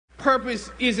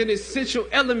Purpose is an essential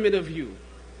element of you.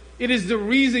 It is the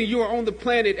reason you are on the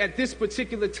planet at this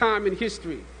particular time in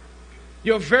history.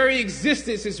 Your very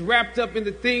existence is wrapped up in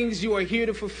the things you are here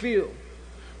to fulfill.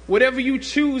 Whatever you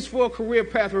choose for a career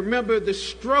path, remember the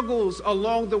struggles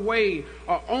along the way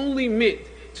are only meant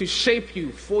to shape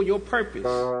you for your purpose.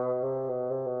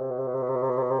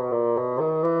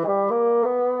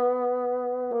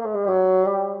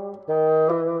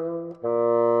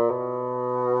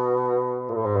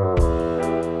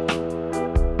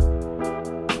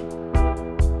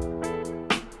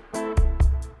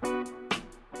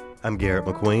 I'm Garrett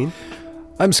McQueen.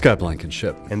 I'm Scott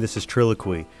Blankenship. And this is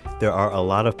Triloquy. There are a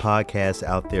lot of podcasts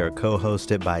out there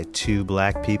co-hosted by two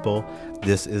black people.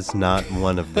 This is not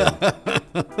one of them.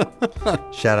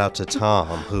 Shout out to Tom,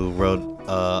 who wrote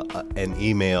an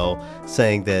email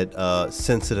saying that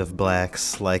sensitive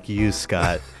blacks like you,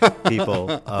 Scott,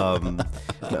 people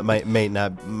might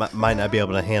not be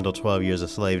able to handle 12 Years a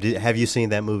Slave. Have you seen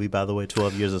that movie, by the way,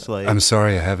 12 Years a Slave? I'm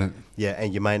sorry, I haven't. Yeah,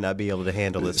 and you might not be able to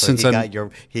handle it. So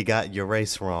he got your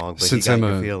race wrong, but he got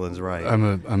your feelings right.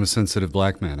 I'm a sensitive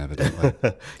black man,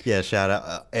 evidently. Yeah, shout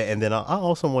out. And then I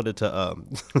also wanted to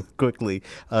quickly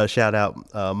shout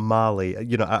out Molly.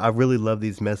 You know, I really love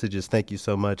these messages. Thank you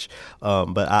so much.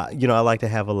 But I like to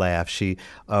have a laugh. She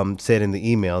said in the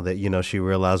email that, she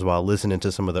realized while listening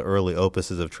to some of the early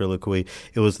opuses of Triloquy,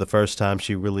 it was the first time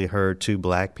she really heard two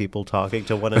black people talking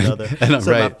to one another.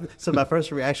 So my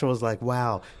first reaction was like,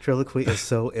 wow, Triloquy is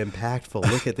so impactful.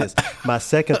 Look at this. My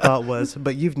second thought was,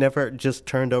 but you've never just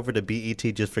turned over to BET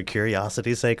just for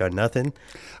curiosity's sake or nothing?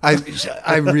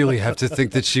 I really have to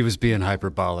think that she was being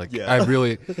hyperbolic. Yeah. I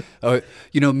really,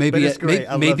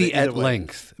 maybe at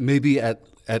length. Maybe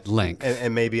at length,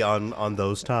 and maybe on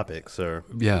those topics, or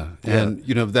and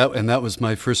that was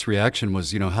my first reaction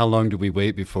was how long do we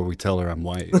wait before we tell her I'm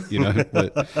white?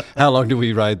 But how long do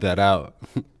we ride that out?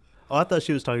 Oh, I thought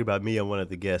she was talking about me and one of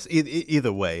the guests.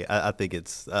 Either way, I think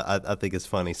it's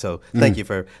funny. So thank you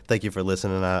for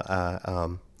listening.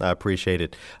 I appreciate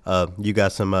it. You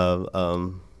got some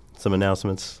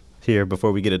announcements here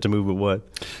before we get into movement one?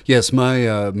 Yes,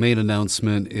 my main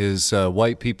announcement is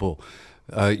white people.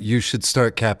 You should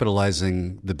start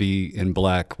capitalizing the B in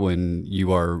black when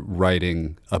you are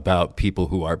writing about people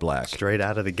who are black. Straight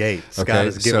out of the gate. Scott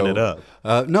is giving it up.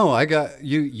 No, I got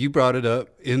you brought it up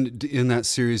in that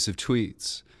series of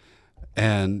tweets.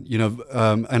 And,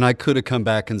 and I could have come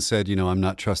back and said, I'm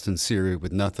not trusting Siri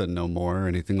with nothing no more or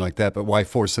anything like that, but why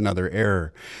force another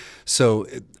error? So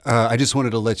I just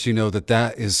wanted to let you know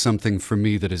that is something for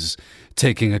me that is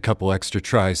taking a couple extra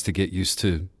tries to get used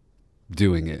to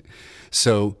doing it.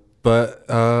 So, but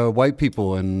white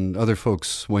people and other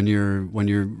folks, when you're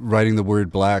writing the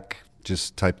word black,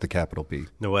 just type the capital B.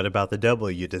 Now, what about the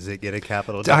W? Does it get a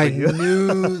capital W? I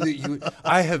knew that you.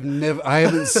 I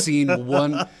haven't seen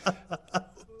one.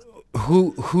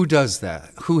 Who does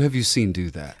that? Who have you seen do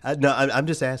that? No, I'm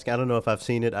just asking. I don't know if I've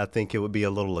seen it. I think it would be a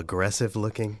little aggressive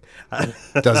looking.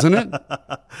 Doesn't it?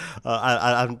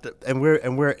 And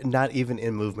we're not even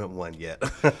in movement one yet.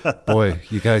 Boy,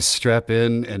 you guys strap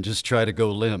in and just try to go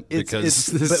limp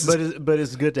but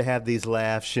it's good to have these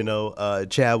laughs.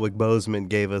 Chadwick Boseman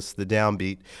gave us the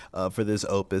downbeat for this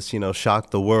opus.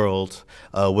 Shocked the world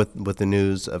with the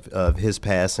news of his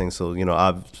passing. So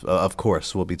of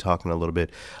course we'll be talking a little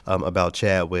bit about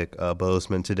Chadwick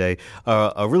Boseman today.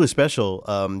 A really special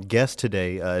guest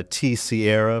today, T.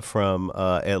 Sierra from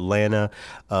Atlanta.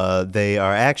 They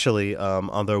are actually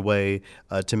on their way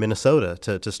to Minnesota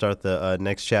to start the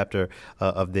next chapter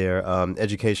of their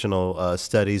educational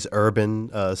studies,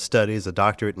 urban studies, a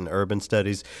doctorate in urban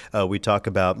studies. We talk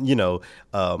about,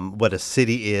 what a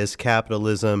city is,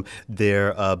 capitalism,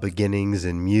 their beginnings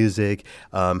in music,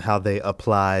 how they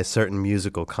apply certain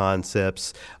musical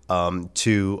concepts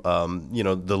to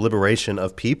the liberation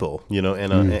of people, in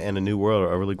a new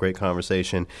world. A really great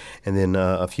conversation, and then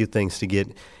a few things to get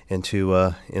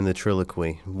into in the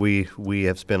Triloquy. We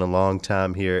have spent a long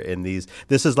time here in these.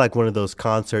 This is like one of those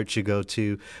concerts you go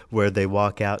to where they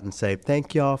walk out and say,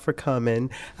 "Thank y'all for coming.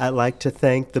 I'd like to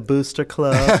thank the Booster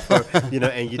Club," for,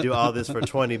 and you do all this for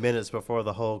 20 minutes before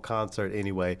the whole concert.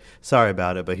 Anyway, sorry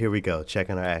about it, but here we go,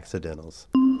 checking our accidentals.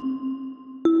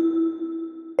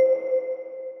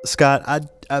 Scott,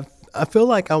 I feel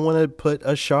like I want to put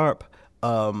a sharp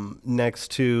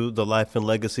next to the life and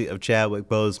legacy of Chadwick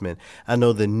Boseman. I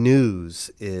know the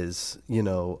news is,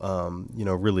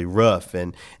 really rough,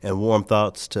 and warm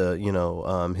thoughts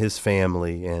to, his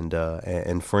family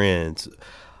and friends.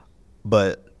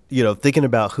 But, thinking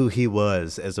about who he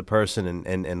was as a person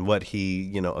and what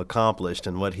he, accomplished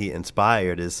and what he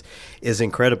inspired is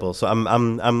incredible. So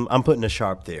I'm putting a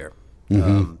sharp there.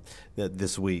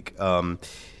 this week.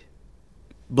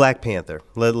 Black Panther.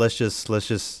 Let's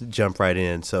just jump right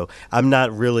in. So I'm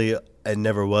not really and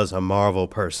never was a Marvel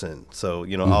person. So,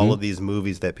 all of these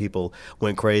movies that people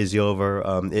went crazy over,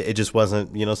 it just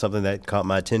wasn't, something that caught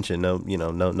my attention.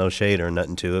 No shade or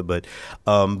nothing to it. But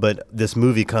this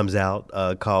movie comes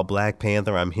out called Black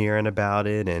Panther. I'm hearing about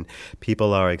it and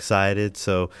people are excited.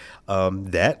 So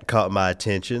that caught my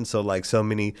attention. So like so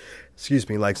many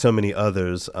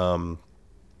others,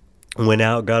 went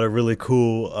out, got a really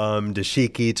cool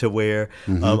dashiki to wear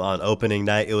on opening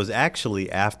night. It was actually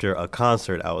after a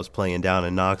concert I was playing down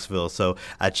in Knoxville, so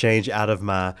I changed out of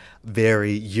my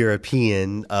very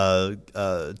European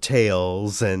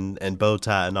tails and bow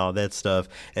tie and all that stuff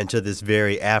into this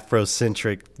very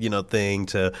Afrocentric, thing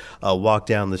to walk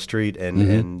down the street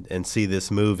and see this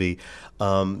movie.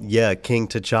 King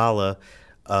T'Challa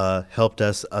helped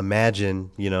us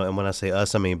imagine, and when I say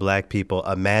us, I mean black people,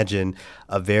 imagine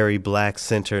a very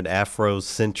black-centered,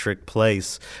 Afrocentric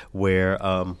place where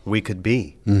we could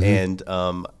be. And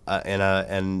I'm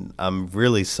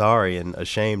really sorry and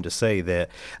ashamed to say that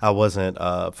I wasn't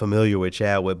familiar with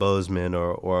Chadwick Boseman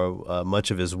or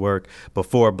much of his work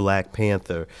before Black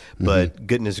Panther. But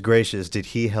goodness gracious, did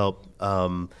he help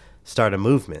start a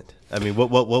movement? I mean, what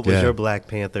was your Black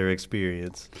Panther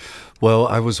experience? Well,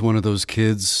 I was one of those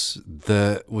kids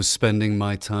that was spending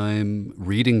my time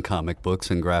reading comic books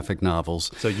and graphic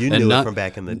novels. So you knew it from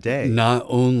back in the day. Not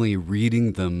only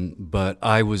reading them, but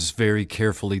I was very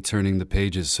carefully turning the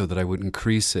pages so that I wouldn't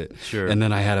crease it. Sure. And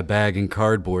then I had a bag in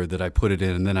cardboard that I put it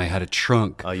in, and then I had a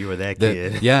trunk. Oh, you were that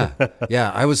kid. Yeah.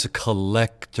 I was a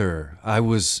collector. I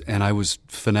was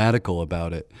fanatical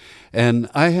about it. And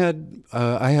I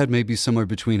had maybe somewhere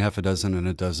between half a dozen and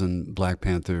a dozen Black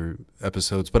Panther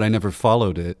episodes, but I never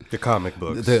followed it. The comic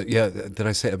books. Did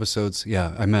I say episodes?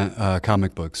 Yeah, I meant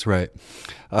comic books, right.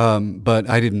 But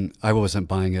I wasn't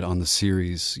buying it on the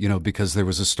series, because there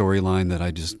was a storyline that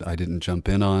I didn't jump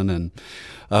in on. And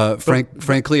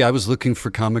frankly, I was looking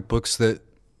for comic books that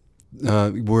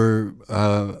were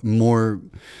more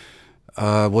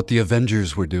what the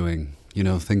Avengers were doing.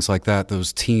 Things like that,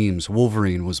 those teams.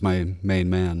 Wolverine was my main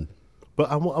man. But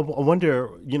I wonder,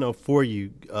 for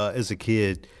you as a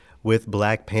kid with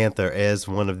Black Panther as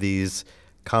one of these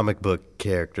comic book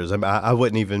characters, I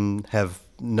wouldn't even have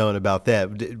known about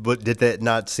that. Did that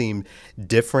not seem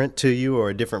different to you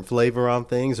or a different flavor on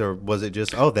things? Or was it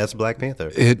just, that's Black Panther?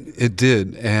 It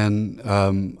did. And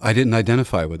I didn't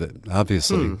identify with it,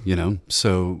 obviously,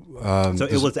 So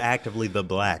it was actively the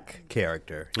black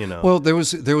character, Well, there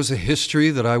was a history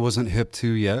that I wasn't hip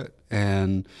to yet.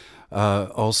 And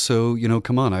also,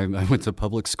 come on, I went to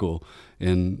public school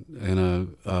in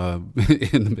the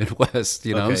Midwest,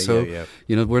 Okay, so yeah.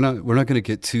 we're not going to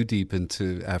get too deep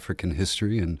into African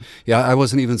history, and I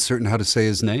wasn't even certain how to say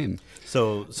his name.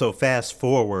 So fast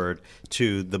forward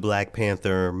to the Black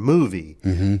Panther movie.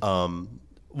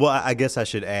 Well, I guess I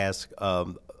should ask.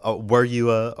 Were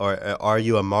you are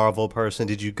you a Marvel person?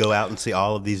 Did you go out and see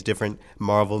all of these different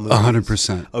Marvel movies?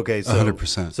 100%. Okay, so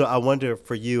 100%. So I wonder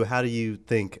for you, how do you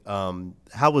think?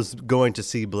 How was going to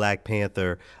see Black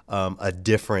Panther a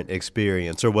different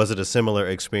experience, or was it a similar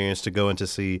experience to go in to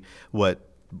see what?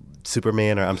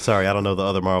 Superman, or I'm sorry, I don't know the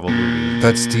other Marvel movies.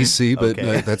 That's DC, but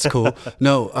Okay. that's cool.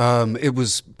 No, it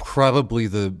was probably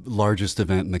the largest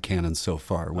event in the canon so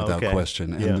far, without Okay.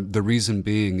 question. And Yeah. the reason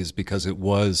being is because it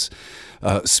was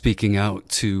speaking out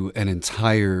to an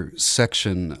entire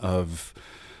section of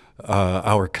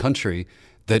our country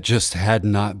that just had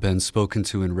not been spoken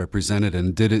to and represented,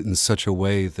 and did it in such a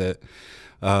way that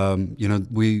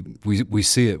we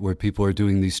see it where people are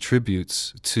doing these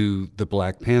tributes to the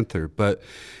Black Panther. But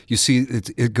you see,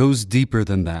 it goes deeper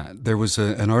than that. There was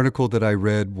an article that I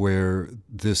read where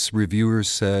this reviewer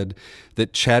said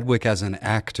that Chadwick as an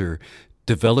actor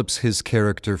develops his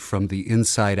character from the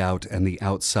inside out and the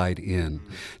outside in.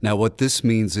 Now, what this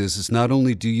means is not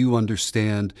only do you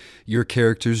understand your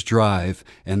character's drive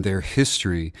and their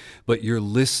history, but you're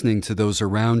listening to those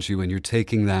around you and you're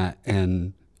taking that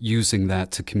and using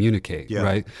that to communicate,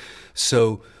 right?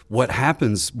 So what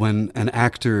happens when an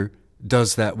actor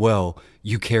does that well,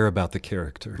 you care about the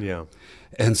character. Yeah.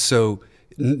 And so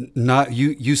not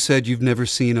you said you've never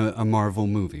seen a Marvel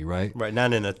movie, right? Right,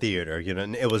 not in a theater.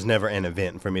 It was never an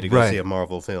event for me to go Right. see a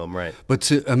Marvel film. Right. But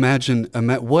to imagine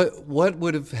what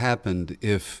would have happened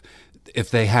if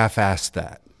they half-assed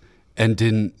that and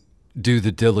didn't do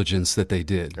the diligence that they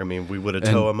did. I mean, we would have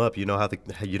towed them up. You know how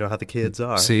the kids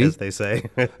are, See? as they say.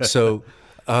 So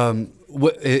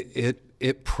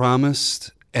it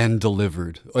promised and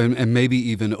delivered, and maybe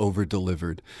even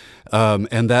over-delivered.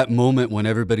 And that moment when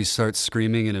everybody starts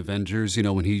screaming in Avengers, you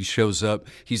know, when he shows up,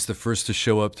 he's the first to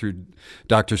show up through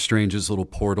Doctor Strange's little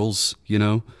portals, you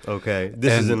know? Okay.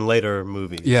 This is in later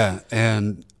movies. Yeah,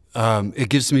 and it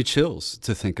gives me chills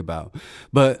to think about.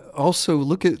 But also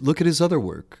look at his other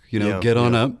work, you know, Get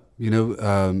On Up. You know,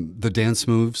 the dance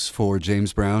moves for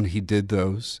James Brown, he did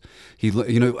those.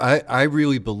 I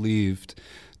really believed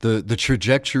the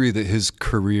trajectory that his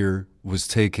career was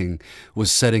taking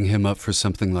was setting him up for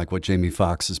something like what Jamie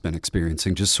Foxx has been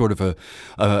experiencing, just sort of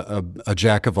a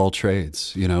jack of all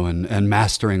trades, you know, and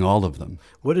mastering all of them.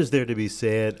 What is there to be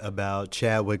said about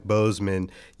Chadwick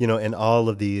Boseman, you know, in all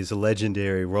of these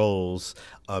legendary roles,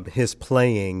 his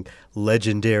playing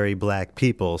legendary black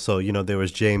people? So, you know, there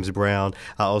was James Brown.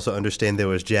 I also understand there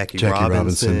was Jackie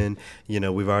Robinson. You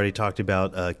know, we've already talked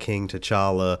about King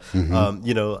T'Challa. Mm-hmm.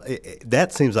 You know,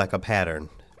 that seems like a pattern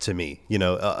to me. You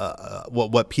know,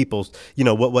 what people, you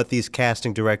know, what these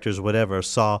casting directors, whatever,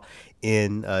 saw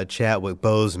in Chadwick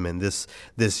Boseman,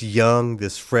 this young,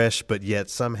 this fresh, but yet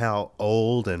somehow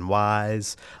old and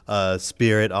wise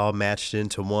spirit, all matched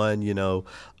into one. You know,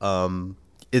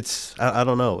 it's I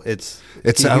don't know. He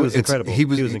was incredible. He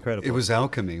was incredible. It was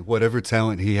alchemy. Whatever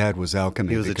talent he had was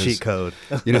alchemy. He was a cheat code.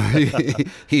 You know,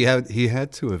 he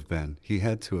had to have been. He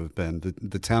had to have been.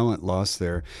 The talent lost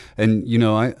there. And you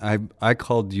know, I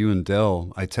called you and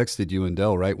Del. I texted you and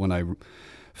Del right when I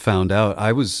found out.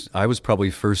 I was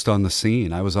probably first on the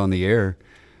scene. I was on the air.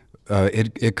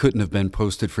 It couldn't have been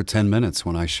posted for 10 minutes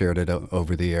when I shared it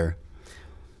over the air.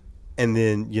 And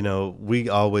then, you know, we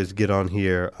always get on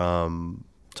here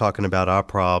talking about our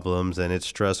problems and it's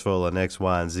stressful and X,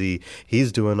 Y, and Z.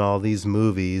 He's doing all these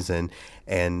movies and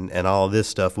all this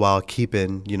stuff while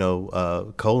keeping, you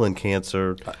know, colon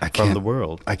cancer from the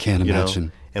world. I can't imagine.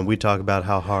 Know? And we talk about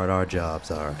how hard our jobs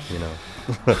are, you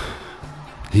know.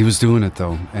 He was doing it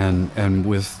though, and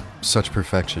with such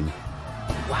perfection.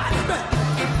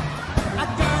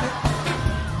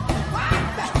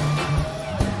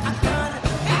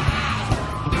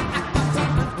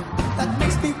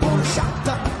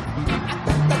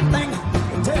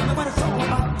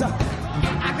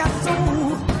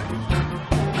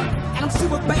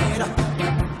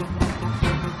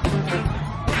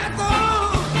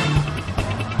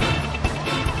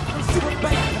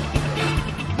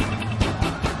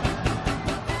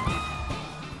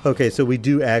 Okay, so we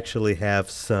do actually have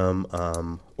some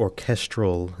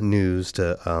orchestral news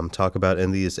to talk about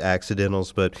in these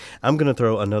accidentals, but I'm going to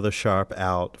throw another sharp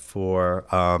out for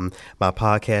my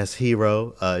podcast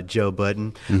hero, Joe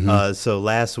Budden. Mm-hmm. So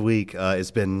last week,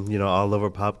 it's been, you know, all over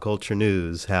pop culture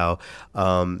news how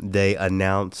they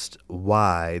announced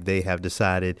why they have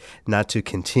decided not to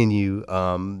continue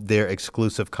their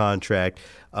exclusive contract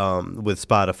with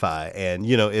Spotify. And,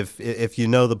 you know, if you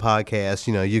know the podcast,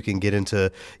 you know, you can get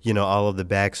into, you know, all of the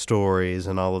backstories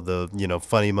and all of the, you know,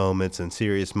 funny moments and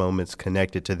serious moments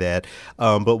connected to that.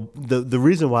 But the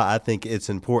reason why I think it's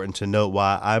important to note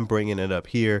why I'm bringing it up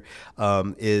here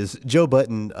is Joe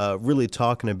Budden really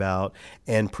talking about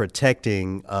and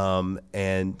protecting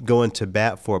and going to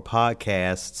bat for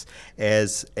podcasts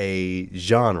as a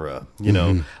genre, you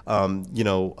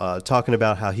know, talking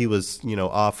about how he was, you know,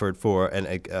 offered for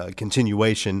a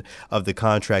continuation of the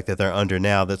contract that they're under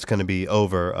now that's going to be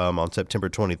over on September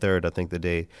 23rd, I think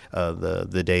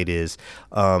the date is.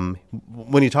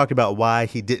 When he talked about why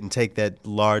he didn't take that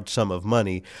large sum of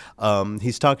money,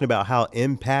 he's talking about how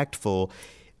impactful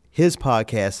his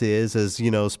podcast is, as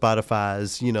you know,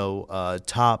 Spotify's, you know,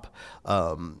 top,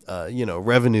 you know,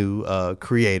 revenue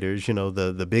creators, you know,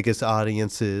 the biggest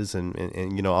audiences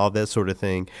and you know, all that sort of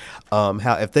thing.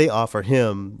 How if they offer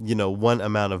him, you know, one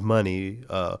amount of money,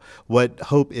 what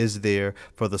hope is there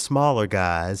for the smaller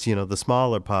guys, you know, the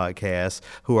smaller podcasts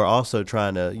who are also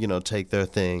trying to, you know, take their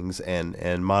things and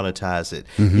monetize it.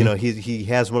 Mm-hmm. You know, he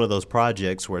has one of those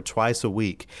projects where twice a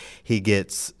week he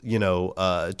gets, you know,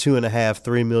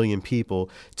 2.5-3 million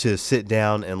people to sit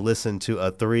down and listen to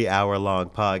a 3-hour long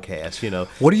podcast. You know,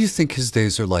 what do you think his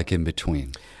days are like in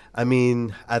between? I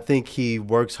mean, I think he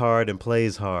works hard and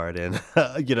plays hard, and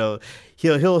you know,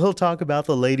 he'll talk about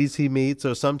the ladies he meets,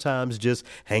 or sometimes just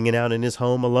hanging out in his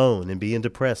home alone and being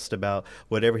depressed about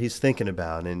whatever he's thinking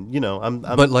about. And you know, I'm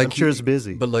sure it's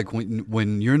busy. But like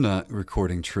when you're not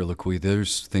recording Triloquy,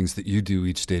 there's things that you do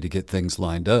each day to get things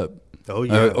lined up. Oh,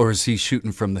 yeah. Or is he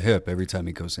shooting from the hip every time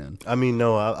he goes in? I mean,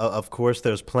 no, of course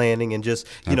there's planning and just,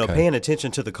 you know, paying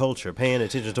attention to the culture, paying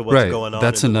attention to what's going on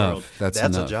That's in the enough. world. That's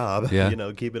enough. a job, yeah. You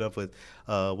know, keeping up with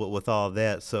with all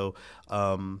that. So,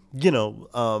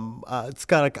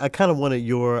 Scott, I kind of wanted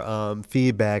your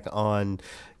feedback on,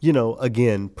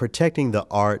 again, protecting the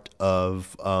art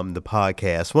of the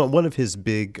podcast. One of his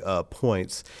big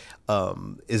points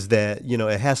is that,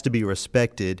 it has to be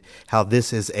respected how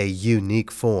this is a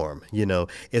unique form.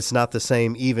 It's not the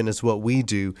same even as what we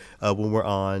do when we're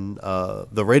on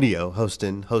the radio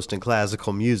hosting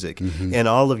classical music. Mm-hmm. In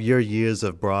all of your years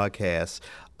of broadcast,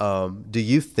 do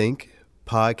you think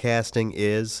podcasting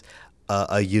is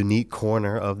a unique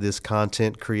corner of this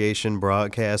content creation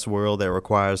broadcast world that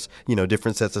requires,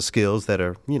 different sets of skills that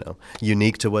are,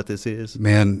 unique to what this is?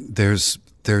 Man, there's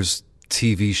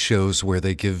TV shows where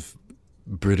they give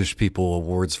British people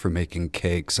awards for making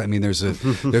cakes. I mean, there's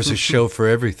a show for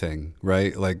everything,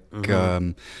 right? Like,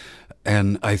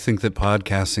 and I think that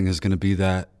podcasting is going to be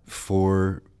that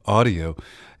for audio,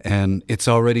 and it's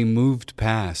already moved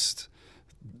past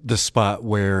the spot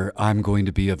where I'm going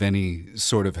to be of any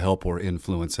sort of help or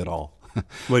influence at all.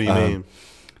 What do you mean?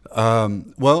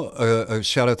 A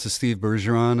shout out to Steve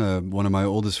Bergeron, one of my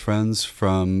oldest friends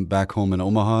from back home in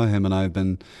Omaha. Him and I have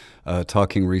been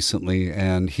talking recently,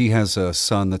 and he has a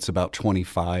son that's about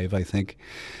 25, I think.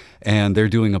 And they're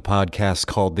doing a podcast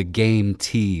called the Game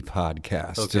Tea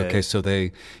Podcast. Okay, so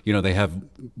they have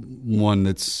one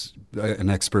that's an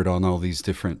expert on all these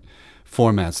different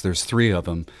formats. There's 3 of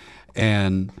them.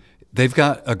 And they've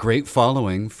got a great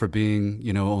following for being,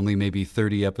 only maybe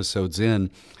 30 episodes in,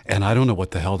 and I don't know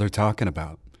what the hell they're talking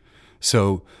about.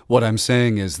 So what I'm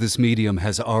saying is this medium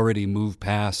has already moved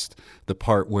past the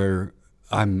part where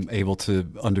I'm able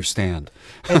to understand.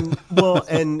 And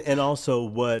and also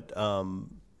what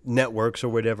networks or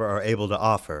whatever are able to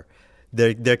offer.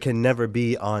 There can never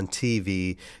be on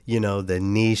TV, the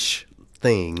niche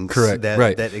things. Correct.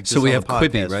 That exist. So we on have the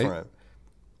Quibi, podcast right? front.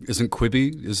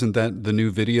 Isn't that the new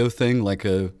video thing, like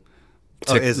a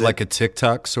is it? like a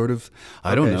TikTok sort of?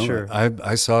 I don't know. Sure.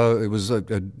 I saw it was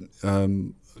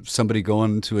somebody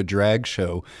going to a drag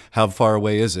show. How far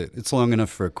away is it? It's long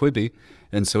enough for a Quibi,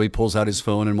 and so he pulls out his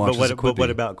phone and watches a Quibi. But what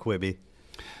about Quibi?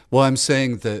 Well, I'm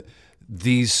saying that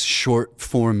these short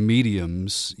form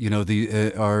mediums,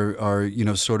 are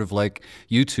sort of like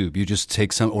YouTube. You just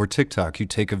take or TikTok. You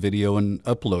take a video and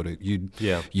upload it.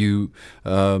 You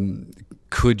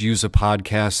could use a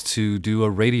podcast to do a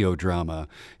radio drama.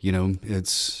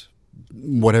 It's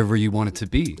whatever you want it to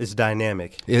be. It's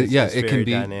dynamic. It can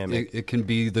be dynamic. It can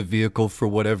be the vehicle for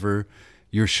whatever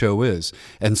your show is.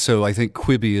 And so I think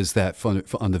Quibi is that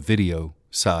on the video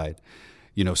side.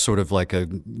 Sort of like a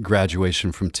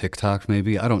graduation from TikTok,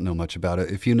 maybe. I don't know much about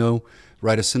it. If you know,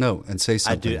 write us a note and say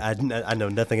something. I know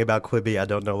nothing about Quibi. I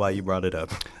don't know why you brought it up.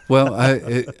 Well,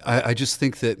 I just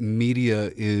think that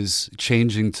media is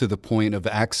changing to the point of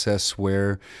access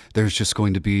where there's just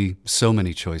going to be so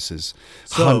many choices,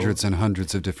 hundreds and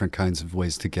hundreds of different kinds of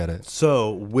ways to get it.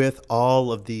 So with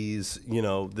all of these,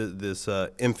 this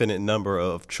infinite number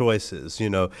of choices,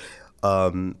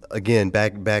 again,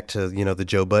 back to, the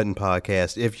Joe Budden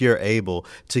podcast, if you're able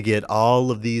to get all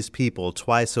of these people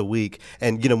twice a week,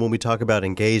 and, when we talk about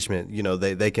engagement,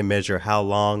 they can measure how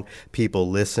long people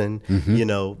listen,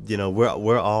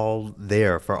 we're all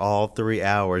there for all 3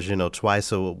 hours,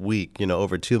 twice a week,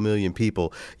 over 2 million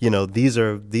people, these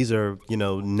are,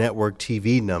 network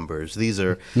TV numbers. These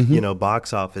are,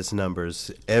 box office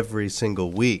numbers every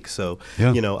single week. So,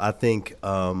 I think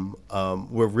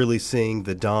we're really seeing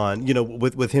the dawn,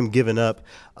 with him giving up,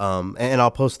 and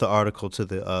I'll post the article to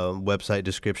the website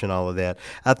description, all of that.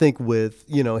 I think with,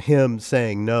 him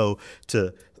saying no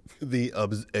to the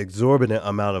exorbitant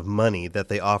amount of money that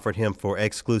they offered him for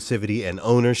exclusivity and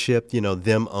ownership,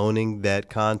 them owning that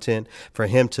content, for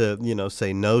him to,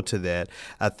 say no to that,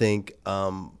 I think,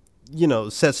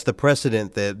 sets the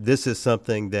precedent that this is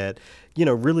something that,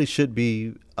 really should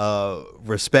be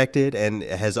respected and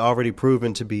has already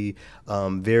proven to be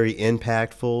very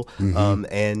impactful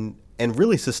and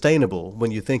really sustainable when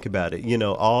you think about it.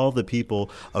 All the people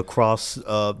across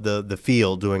the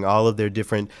field doing all of their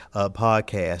different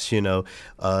podcasts,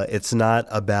 it's not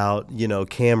about,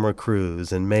 camera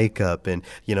crews and makeup, and,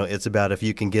 it's about if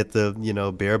you can get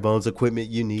the, bare bones equipment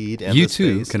you need. And you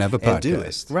too can have a podcast. Do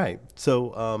it. Right.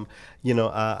 So,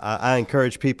 I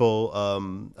encourage people,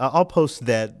 I'll post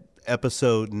that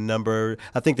episode number.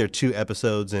 I think there are 2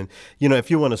 episodes, and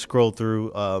if you want to scroll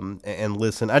through and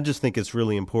listen, I just think it's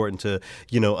really important to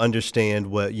understand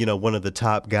what one of the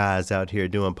top guys out here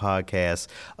doing podcasts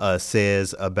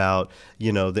says about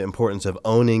the importance of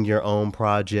owning your own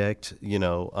project,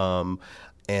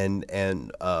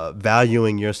 and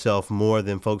valuing yourself more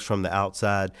than folks from the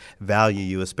outside value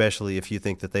you, especially if you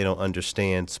think that they don't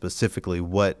understand specifically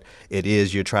what it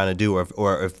is you're trying to do,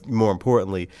 or if more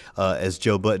importantly, as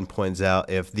Joe Budden points out,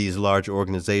 if these large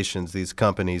organizations, these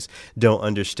companies don't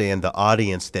understand the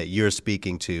audience that you're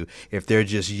speaking to, if they're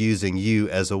just using you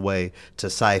as a way to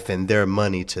siphon their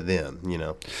money to them, you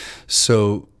know.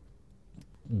 So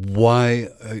why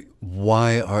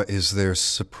is there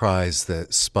surprise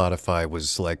that Spotify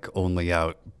was like only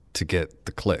out to get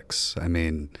the clicks? I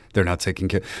mean, they're not taking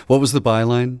care. What was the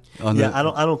byline on that? I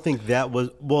don't think that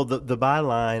was, well, the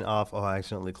byline off, I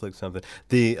accidentally clicked something.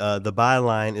 The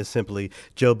byline is simply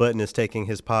Joe Budden is taking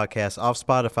his podcast off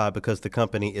Spotify because the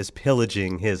company is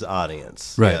pillaging his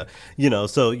audience. Right. Yeah.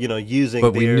 So, using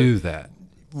But we knew that.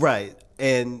 Right.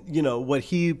 And, what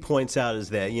he points out is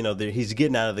that, he's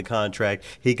getting out of the contract.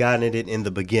 He got it in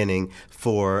the beginning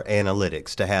for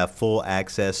analytics, to have full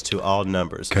access to all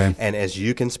numbers. Okay. And as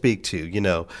you can speak to,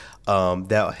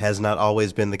 that has not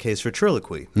always been the case for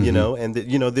Triloquy,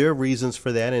 and, there are reasons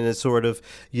for that. And it's sort of,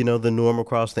 the norm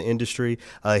across the industry.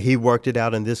 He worked it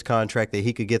out in this contract that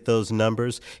he could get those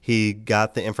numbers. He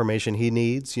got the information he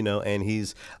needs, and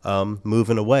he's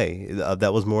moving away.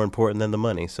 That was more important than the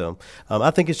money. So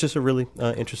I think it's just a really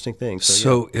interesting thing.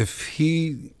 So if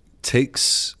he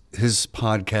takes his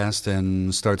podcast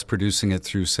and starts producing it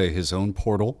through, say, his own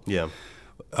portal,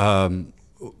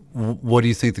 what do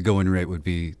you think the going rate would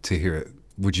be to hear it?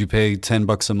 Would you pay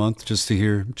 $10 a month just to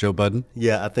hear Joe Budden?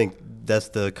 Yeah, I think that's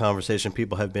the conversation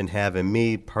people have been having.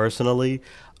 Me personally,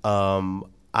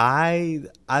 I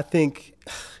think,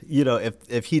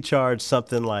 if he charged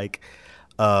something like,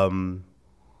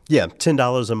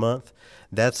 $10 a month,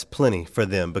 that's plenty for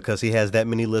them because he has that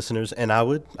many listeners, and I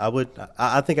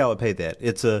think I would pay that.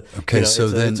 It's a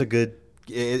it's a good.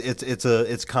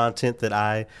 It's content that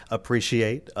I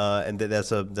appreciate, and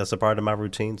that's a part of my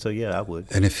routine. So yeah, I would.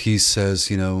 And if he says,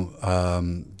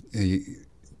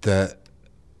 that.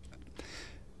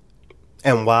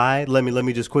 And why? Let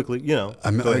me just quickly, go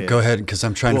ahead because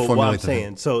I'm trying to formulate. What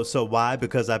I'm saying, so why?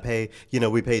 Because I pay,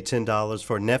 we pay $10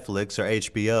 for Netflix or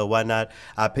HBO. Why not?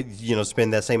 I pay,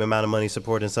 spend that same amount of money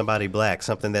supporting somebody black,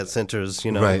 something that centers,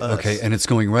 right. us. Okay, and it's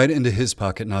going right into his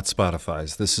pocket, not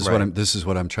Spotify's. This is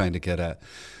what I'm trying to get at.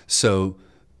 So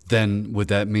then, would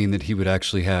that mean that he would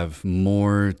actually have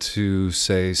more to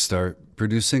say, start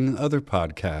producing other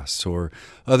podcasts or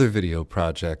other video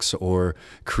projects or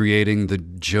creating the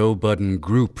Joe Budden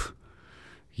group,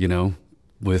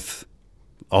 with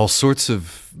all sorts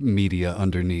of media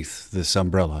underneath this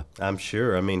umbrella? I'm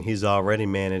sure. I mean, he's already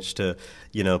managed to,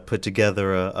 put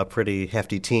together a pretty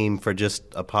hefty team for just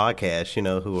a podcast,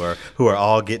 who are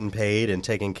all getting paid and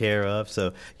taken care of.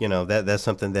 So, that's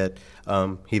something that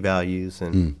he values.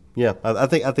 And yeah, I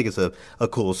think it's a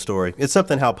cool story. It's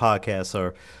something how podcasts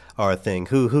are a thing.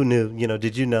 Who knew?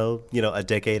 Did you know? A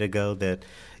decade ago that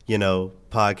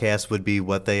podcasts would be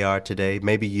what they are today.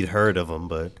 Maybe you'd heard of them,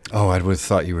 but I would have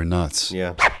thought you were nuts.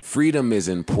 Yeah. Freedom is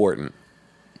important.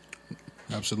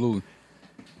 Absolutely.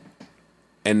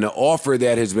 And the offer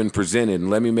that has been presented, and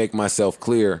let me make myself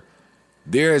clear,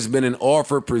 there has been an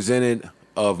offer presented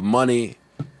of money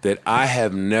that I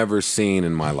have never seen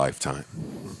in my lifetime.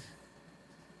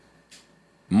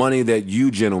 Money that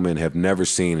you gentlemen have never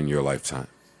seen in your lifetime.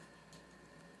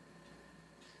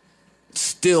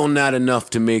 Still not enough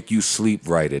to make you sleep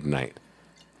right at night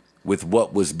with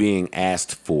what was being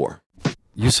asked for.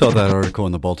 You saw that article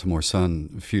in the Baltimore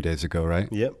Sun a few days ago, right?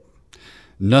 Yep.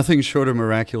 Nothing short of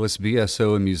miraculous.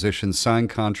 BSO and musicians signed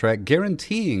contract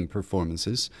guaranteeing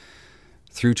performances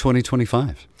through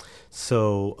 2025.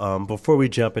 So before we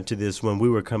jump into this, when we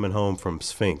were coming home from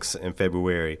Sphinx in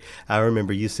February, I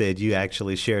remember you said you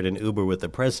actually shared an Uber with the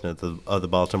president of the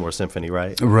Baltimore Symphony,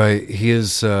 right? Right. He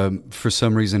is, for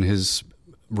some reason, his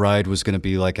ride was going to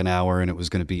be like an hour and it was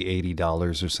going to be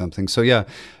 $80 or something. So yeah,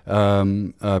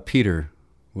 Peter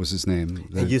was his name.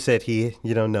 And you said he,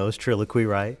 knows Triloquy,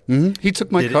 right? Mm-hmm. He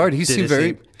took my card. He seemed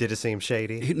very. Did it seem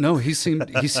shady? He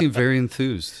seemed very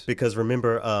enthused. Because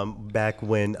remember, back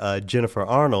when Jennifer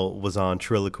Arnold was on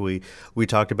Triloquy, we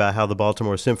talked about how the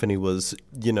Baltimore Symphony was,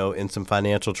 in some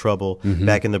financial trouble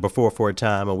back in the before Ford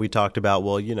time, and we talked about,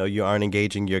 well, you aren't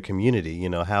engaging your community.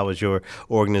 How is your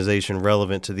organization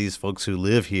relevant to these folks who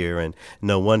live here? And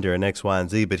no wonder, and X, Y, and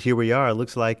Z. But here we are. It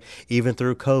looks like even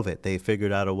through COVID, they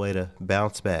figured out a way to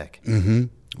bounce back. Mm-hmm.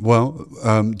 Well,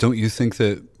 don't you think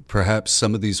that perhaps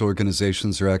some of these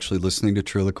organizations are actually listening to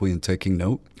Triloquy and taking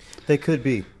note? They could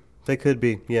be.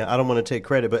 Yeah, I don't want to take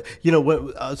credit, but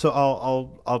what? So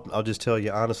I'll just tell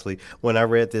you honestly. When I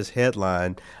read this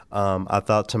headline, I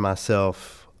thought to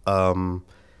myself,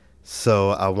 So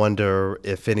I wonder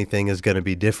if anything is going to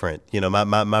be different.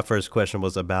 My first question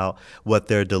was about what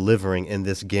they're delivering in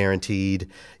this guaranteed,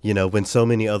 when so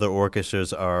many other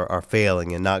orchestras are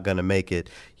failing and not going to make it,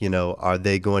 are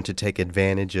they going to take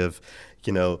advantage of,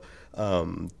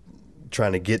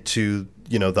 trying to get to,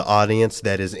 the audience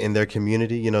that is in their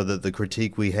community, the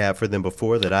critique we have for them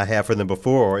before, that I have for them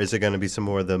before, or is it going to be some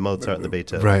more of the Mozart and the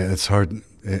Beethoven? Right.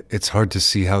 It's hard to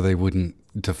see how they wouldn't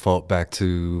default back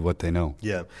to what they know.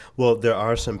 Yeah. Well, there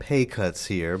are some pay cuts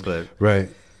here, but... Right.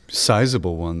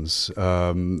 Sizable ones.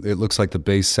 It looks like the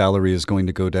base salary is going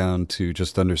to go down to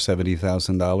just under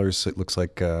 $70,000. It looks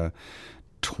like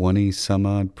 20 some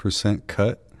odd %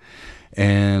 cut.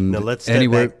 And now let's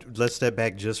step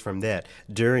back just from that.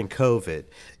 During COVID,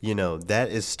 that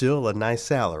is still a nice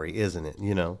salary, isn't it?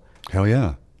 Hell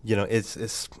yeah.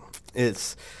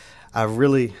 It's I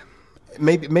really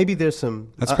maybe there's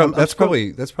some that's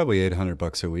probably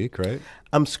 $800 a week, right?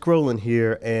 I'm scrolling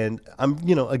here and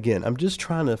I'm just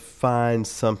trying to find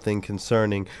something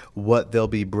concerning what they'll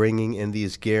be bringing in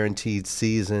these guaranteed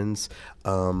seasons.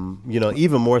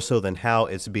 Even more so than how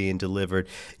it's being delivered.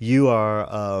 You are,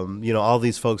 all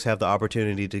these folks have the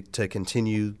opportunity to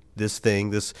continue this thing,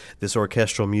 this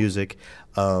orchestral music.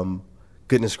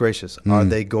 Goodness gracious, are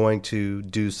they going to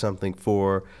do something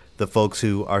for the folks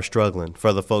who are struggling,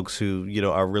 for the folks who,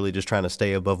 are really just trying to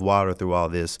stay above water through all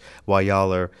this, while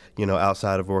y'all are,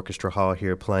 outside of Orchestra Hall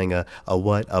here playing a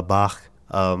Bach,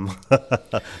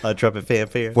 a trumpet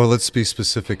fanfare? Well, let's be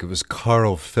specific. It was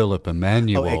Carl Philipp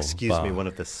Emanuel. Oh, excuse Bach. me, one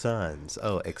of the sons.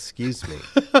 Oh, excuse me.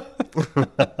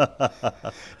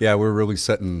 Yeah, we're really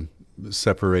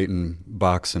separating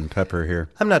Bach and Pepper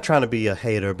here. I'm not trying to be a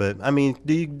hater, but I mean,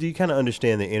 do you kind of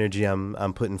understand the energy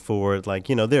I'm putting forward? Like,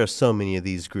 there are so many of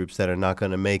these groups that are not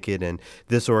going to make it, and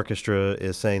this orchestra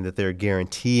is saying that they're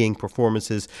guaranteeing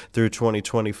performances through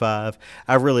 2025.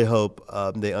 I really hope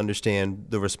they understand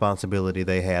the responsibility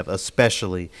they have,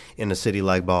 especially in a city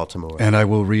like Baltimore. And I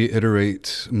will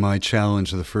reiterate my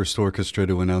challenge: the first orchestra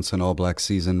to announce an all-black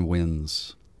season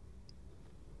wins.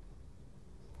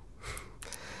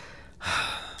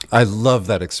 I love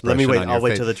that expression. Let me wait. On I'll your wait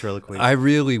face. till the Triloquy. I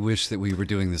really wish that we were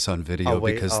doing this on video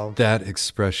because that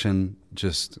expression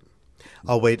just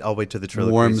I'll wait till the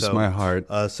Triloquy. Warms my heart.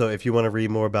 So if you want to read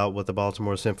more about what the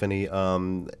Baltimore Symphony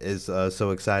is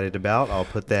so excited about, I'll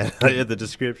put that in the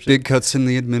description. Big cuts in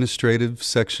the administrative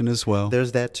section as well.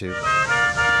 There's that too.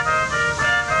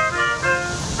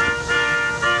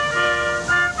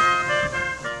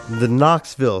 The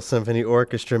Knoxville Symphony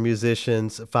Orchestra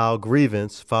musicians file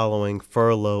grievance following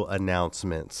furlough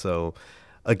announcement. So,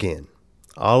 again,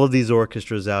 all of these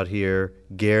orchestras out here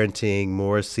guaranteeing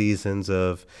more seasons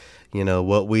of,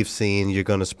 what we've seen. You're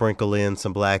going to sprinkle in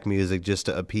some black music just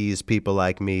to appease people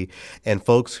like me. And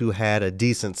folks who had a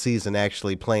decent season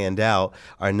actually planned out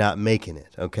are not making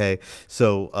it, okay?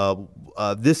 So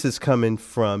this is coming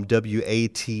from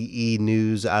WATE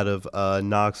News out of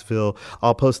Knoxville.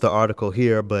 I'll post the article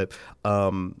here, but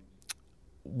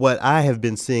what I have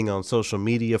been seeing on social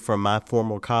media from my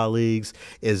former colleagues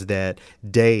is that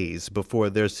days before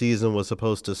their season was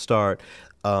supposed to start,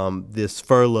 this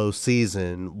furlough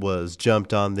season was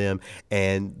jumped on them,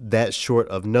 and that short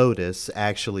of notice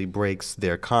actually breaks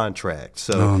their contract.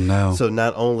 So, So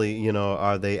not only,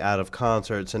 are they out of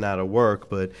concerts and out of work,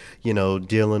 but,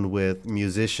 dealing with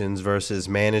musicians versus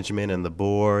management and the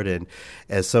board. And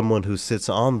as someone who sits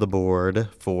on the board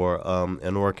for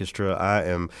an orchestra, I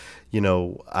am,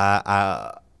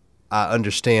 I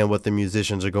understand what the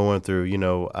musicians are going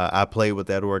through. I played with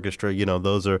that orchestra.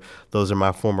 Those are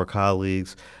my former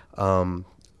colleagues. But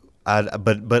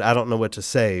I don't know what to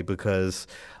say because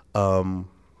I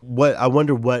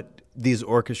wonder what these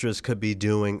orchestras could be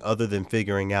doing other than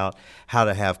figuring out how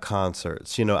to have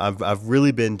concerts. I've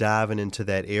really been diving into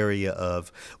that area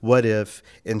of what if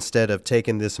instead of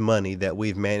taking this money that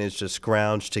we've managed to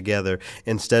scrounge together,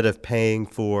 instead of paying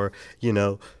for,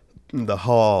 the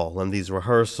hall and these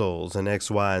rehearsals and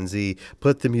X, Y, and Z,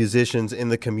 put the musicians in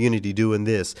the community doing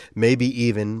this, maybe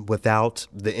even without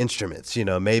the instruments,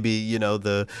 maybe,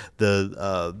 the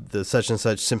such and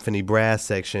such symphony brass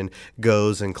section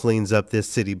goes and cleans up this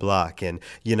city block. And,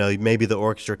 maybe the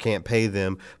orchestra can't pay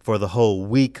them for the whole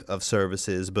week of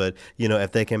services, but,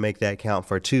 if they can make that count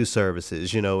for 2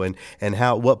 services, and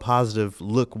what positive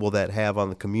look will that have on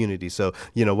the community? So,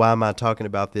 why am I talking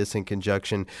about this in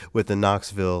conjunction with the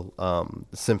Knoxville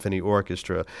Symphony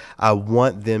Orchestra? I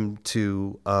want them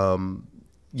to,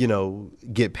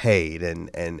 get paid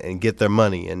and get their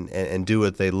money and do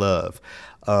what they love.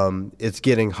 it's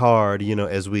getting hard,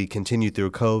 as we continue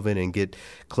through COVID and get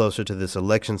closer to this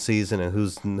election season, and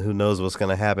who knows what's going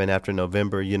to happen after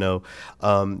November.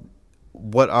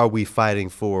 What are we fighting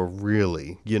for,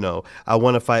 really? I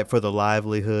want to fight for the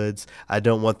livelihoods. I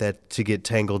don't want that to get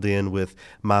tangled in with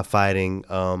my fighting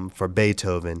for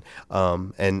Beethoven.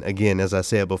 And again, as I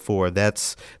said before,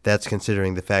 that's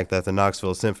considering the fact that the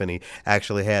Knoxville Symphony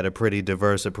actually had a pretty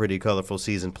diverse, a pretty colorful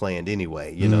season planned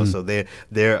anyway. So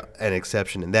they're an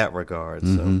exception in that regard.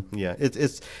 So yeah,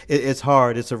 it's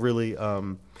hard. It's a really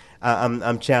I'm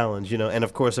challenged. And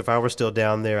of course, if I were still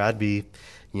down there, I'd be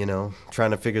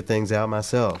trying to figure things out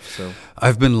myself. So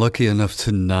I've been lucky enough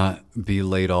to not be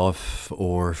laid off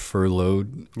or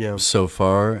furloughed so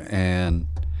far. And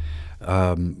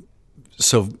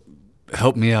so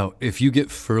help me out. If you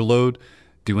get furloughed,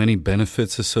 do any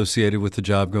benefits associated with the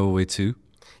job go away too?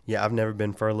 Yeah, I've never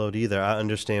been furloughed either. I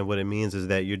understand what it means is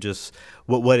that you're just,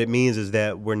 what it means is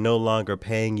that we're no longer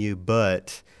paying you,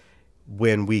 but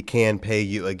when we can pay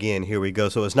you again, here we go.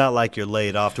 So it's not like you're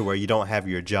laid off to where you don't have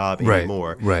your job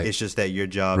anymore. Right. It's just that your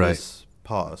job is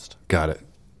paused. Got it.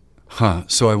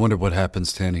 So I wonder what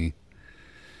happens to any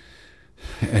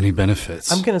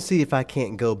benefits. I'm going to see if I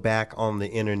can't go back on the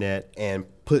internet and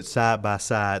put side by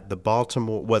side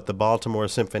what the Baltimore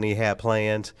Symphony had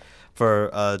planned for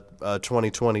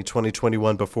 2020,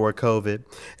 2021 before COVID,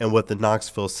 and what the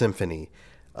Knoxville Symphony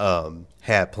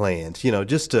had planned,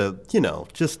 just to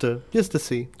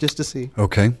see.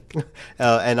 Okay.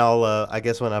 And I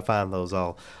guess when I find those,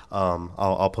 I'll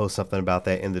post something about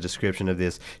that in the description of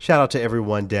this. Shout out to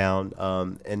everyone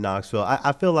down in Knoxville.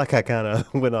 I feel like I kind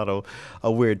of went on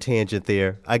a weird tangent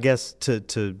there. I guess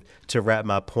to wrap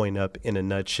my point up in a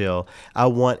nutshell, I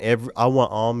want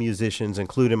all musicians,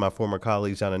 including my former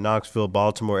colleagues down in Knoxville,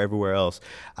 Baltimore, everywhere else.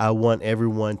 I want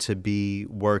everyone to be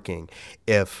working.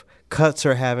 If cuts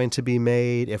are having to be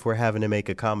made, if we're having to make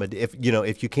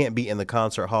if you can't be in the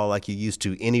concert hall like you used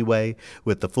to anyway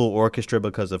with the full orchestra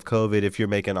because of COVID, if you're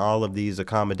making all of these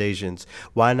accommodations,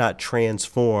 why not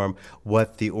transform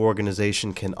what the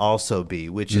organization can also be,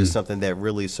 which is something that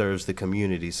really serves the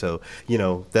community? So,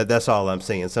 that's all I'm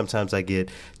saying. Sometimes I get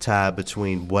tied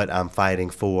between what I'm fighting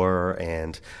for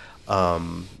and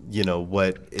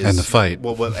what is and the fight.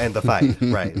 And the fight,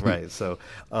 right. So,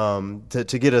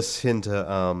 to get us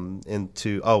I'm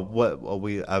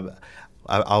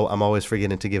always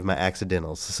forgetting to give my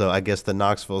accidentals. So I guess the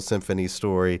Knoxville Symphony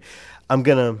story, I'm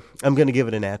gonna give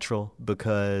it a natural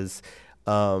because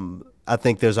I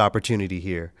think there's opportunity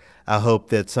here. I hope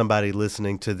that somebody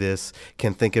listening to this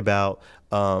can think about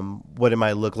what it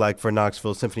might look like for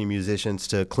Knoxville Symphony musicians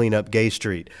to clean up Gay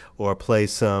Street or play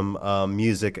some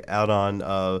music out on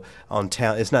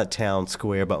town. It's not Town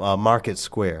Square, but Market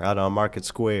Square, out on Market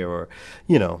Square, or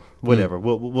whatever.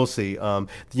 We'll see.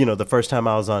 The first time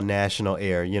I was on national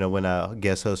air, when I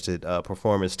guest hosted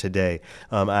Performance Today,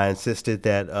 I insisted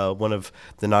that one of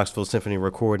the Knoxville Symphony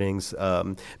recordings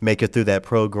make it through that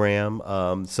program.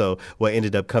 So what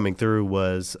ended up coming through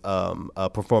was a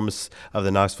performance of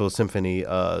the Knoxville Symphony,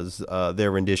 our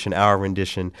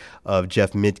rendition of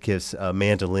Jeff Midkiff's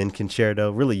mandolin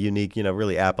concerto. Really unique,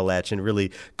 really Appalachian,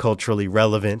 really culturally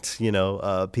relevant,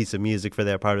 piece of music for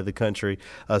that part of the country.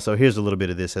 So here's a little bit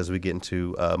of this as we get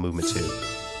into movement 2.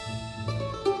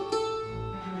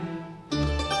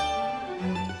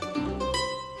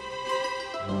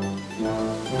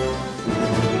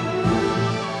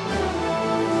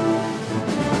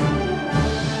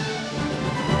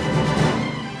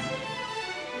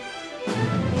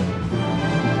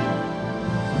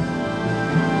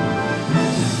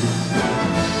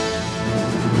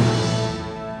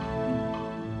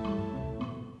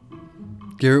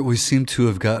 Garrett, we seem to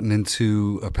have gotten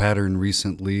into a pattern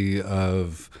recently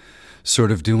of sort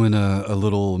of doing a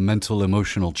little mental,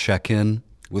 emotional check-in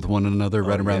with one another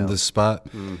around this spot.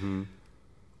 Mm-hmm.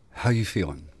 How you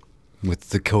feeling with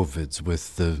the COVIDs,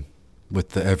 with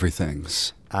the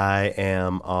everythings? I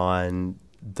am on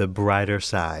the brighter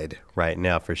side right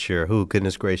now for sure.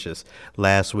 Goodness gracious.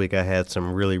 Last week I had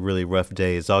some really, really rough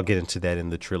days. I'll get into that in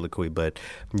the triloquy, but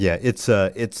yeah, it's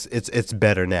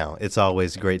better now. It's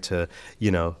always great to,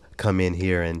 come in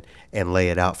here and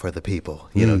lay it out for the people,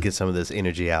 get some of this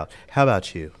energy out. How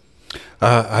about you?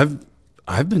 I've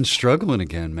been struggling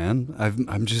again, man.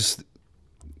 I'm just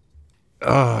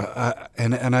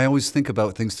and I always think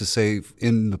about things to say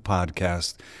in the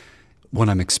podcast when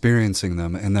I'm experiencing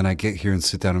them, and then I get here and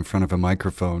sit down in front of a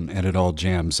microphone and it all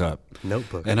jams up.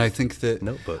 Notebook. And I think that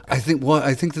Notebook. I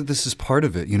think that this is part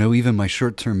of it. Even my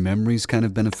short-term memory's kind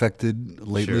of been affected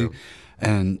lately. Sure.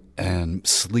 And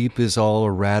sleep is all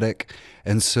erratic.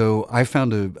 And so I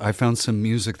found some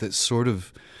music that sort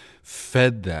of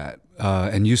fed that.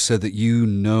 And you said that you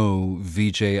know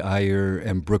VJ Iyer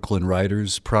and Brooklyn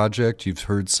Writers project. You've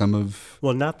heard some of.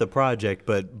 Well, not the project,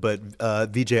 but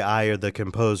VJ Iyer, the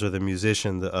composer, the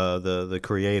musician, the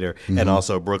creator, and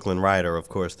also Brooklyn Writer, of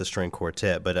course, the string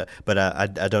quartet. But I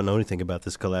don't know anything about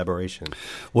this collaboration.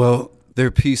 Well,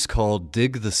 their piece called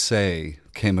 "Dig the Say"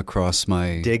 came across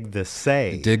my Dig the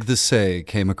Say. Dig the Say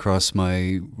came across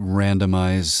my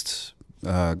randomized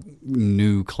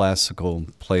new classical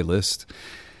playlist.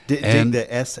 Dig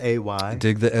the S-A-Y?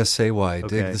 Dig the S-A-Y, Okay.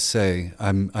 Dig the Say.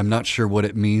 I'm not sure what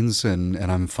it means, and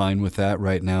I'm fine with that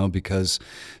right now because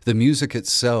the music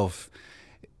itself,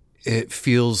 it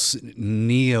feels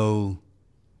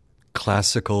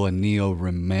neo-classical and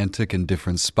neo-romantic in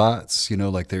different spots,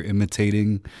 like they're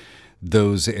imitating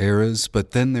those eras,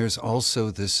 but then there's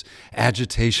also this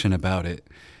agitation about it.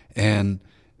 And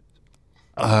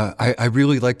I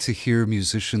really like to hear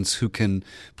musicians who can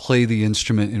play the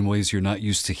instrument in ways you're not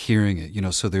used to hearing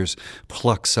it. So there's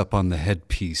plucks up on the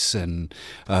headpiece and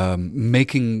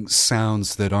making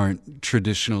sounds that aren't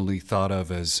traditionally thought of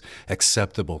as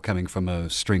acceptable coming from a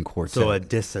string quartet. So a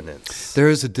dissonance. There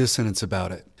is a dissonance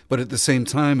about it. But at the same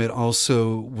time, it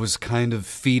also was kind of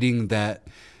feeding that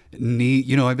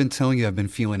need. I've been telling you, I've been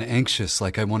feeling anxious.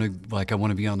 Like I want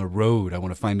to be on the road. I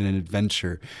want to find an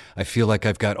adventure. I feel like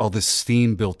I've got all this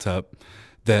steam built up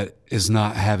that is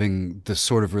not having the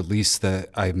sort of release that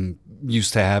I'm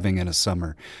used to having in a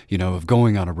summer, of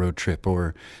going on a road trip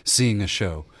or seeing a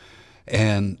show.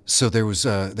 And so there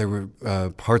were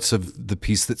parts of the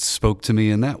piece that spoke to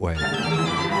me in that way.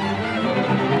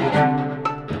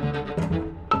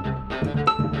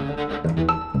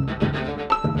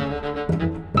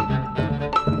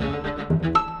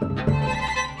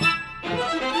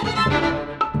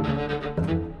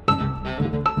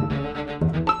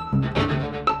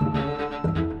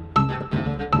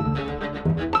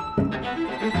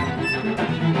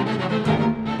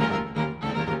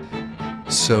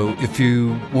 So if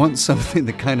you want something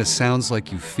that kind of sounds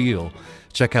like you feel,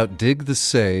 check out Dig the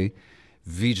Say,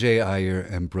 VJ Iyer,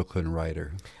 and Brooklyn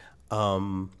Writer.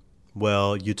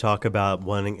 Well, you talk about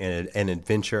wanting an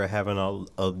adventure, having all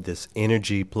of this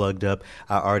energy plugged up.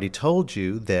 I already told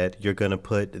you that you're going to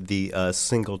put the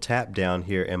single tap down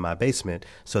here in my basement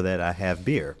so that I have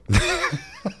beer.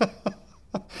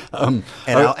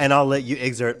 I'll let you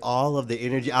exert all of the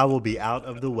energy. I will be out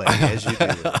of the way as you do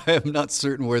it. I am not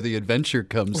certain where the adventure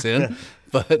comes in,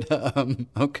 but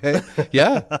okay,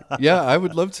 yeah. I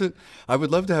would love to have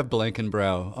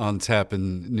Blankenbrow on tap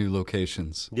in new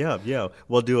locations. Yeah.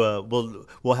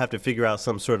 We'll have to figure out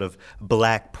some sort of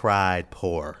Black Pride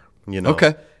pour.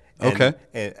 Okay.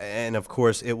 And of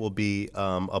course, it will be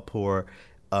a pour.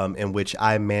 In which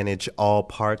I manage all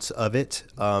parts of it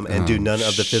and do none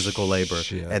of the physical labor.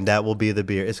 Shit. And that will be the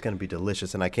beer. It's going to be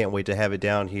delicious. And I can't wait to have it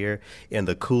down here in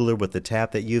the cooler with the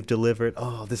tap that you've delivered.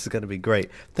 Oh, this is going to be great.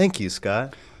 Thank you,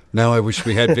 Scott. Now I wish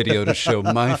we had video to show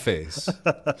my face.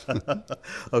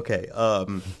 Okay.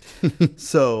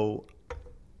 So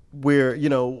we're,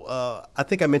 I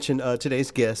think I mentioned today's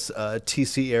guest, T.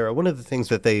 Sierra. One of the things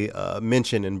that they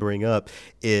mention and bring up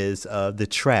is the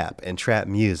trap and trap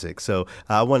music. So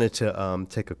I wanted to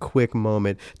take a quick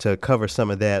moment to cover some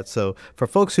of that. So for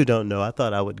folks who don't know, I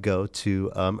thought I would go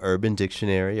to Urban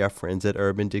Dictionary, our friends at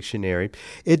Urban Dictionary.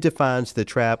 It defines the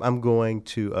trap. I'm going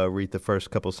to read the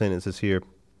first couple sentences here.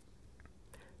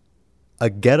 A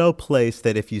ghetto place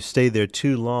that if you stay there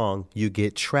too long, you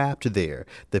get trapped there.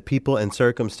 The people and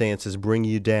circumstances bring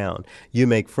you down. You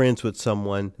make friends with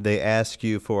someone, they ask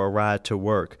you for a ride to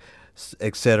work,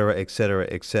 et cetera, et cetera,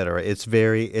 et cetera. It's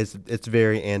very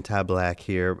anti-black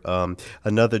here.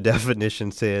 Another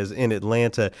definition says in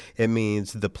Atlanta, it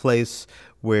means the place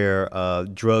where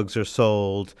drugs are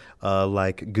sold,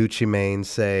 like Gucci Mane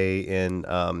say in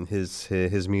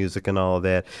his music and all of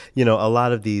that. A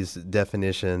lot of these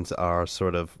definitions are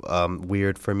sort of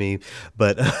weird for me,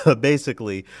 but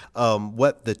basically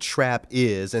what the trap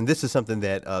is, and this is something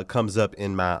that comes up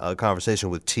in my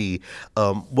conversation with T,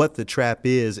 what the trap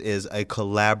is a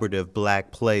collaborative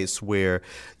black place where,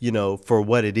 for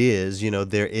what it is,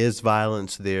 there is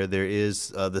violence there is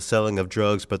the selling of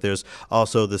drugs, but there's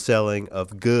also the selling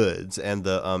of goods and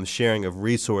the sharing of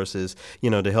resources,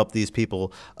 to help these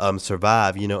people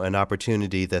survive, an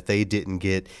opportunity that they didn't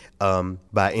get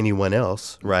by anyone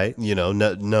else, right?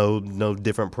 No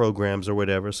different programs or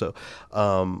whatever. So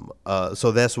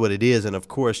that's what it is. And of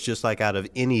course, just like out of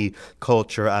any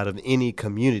culture, out of any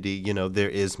community, there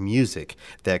is music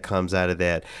that comes out of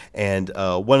that. And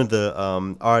one of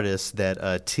the artists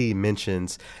that T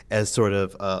mentions as sort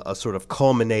of a sort of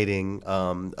culminating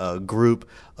group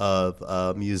of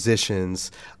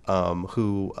musicians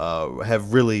who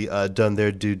have really done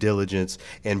their due diligence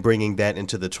in bringing that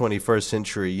into the 21st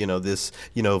century. You know, this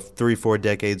 3-4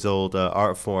 decades old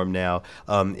art form now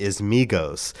is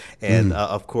Migos, and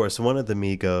of course one of the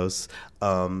Migos.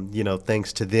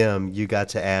 Thanks to them, you got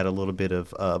to add a little bit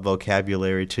of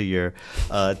vocabulary to your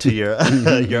your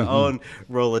own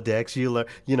Rolodex. You learn,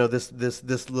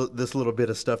 this little bit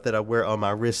of stuff that I wear on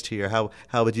my wrist here.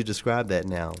 How would you describe that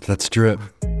now? That's drip.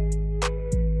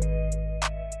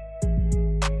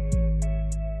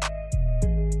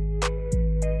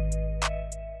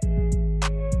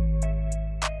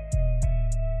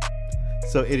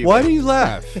 So anyway, Why do you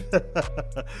laugh?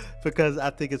 Because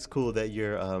I think it's cool that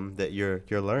you're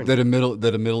learning. That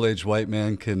a middle-aged white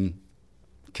man can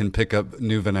pick up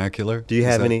new vernacular. Do you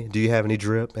have any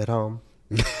drip at home?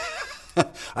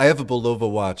 I have a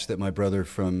Bulova watch that my brother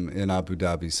in Abu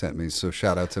Dhabi sent me. So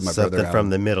shout out to my brother. Something from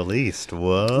the Middle East.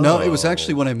 Whoa. No, it was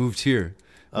actually when I moved here.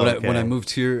 When I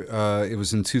moved here, it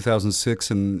was in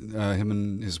 2006, and him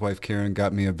and his wife Karen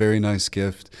got me a very nice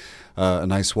gift, a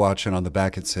nice watch, and on the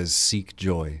back it says "Seek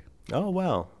Joy." Oh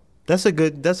wow, that's a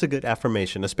good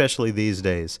affirmation, especially these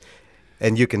days.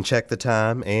 And you can check the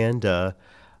time and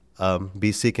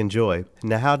be seeking joy.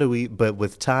 Now, how do we? But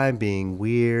with time being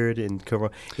weird and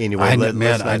anyway,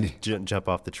 let's not jump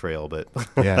off the trail. But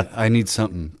yeah, I need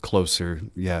something closer.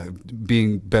 Yeah,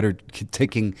 being better,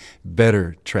 taking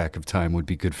better track of time would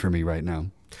be good for me right now.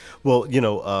 Well,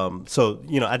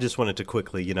 I just wanted to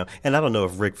quickly, and I don't know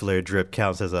if Ric Flair drip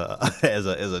counts as a as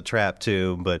a trap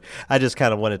tune, but I just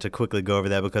kind of wanted to quickly go over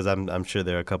that because I'm sure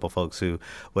there are a couple folks who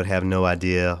would have no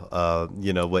idea,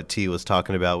 what T was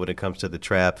talking about when it comes to the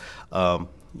trap.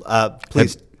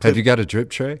 Please, have you got a drip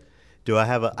tray? Do I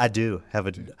have I do have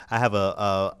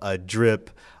a drip.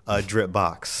 A drip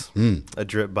box. A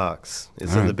drip box.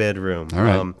 It's in the bedroom. All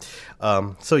right.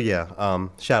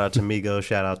 Shout out to Migos.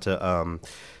 Shout out to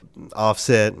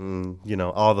Offset, and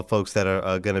all the folks that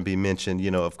are going to be mentioned.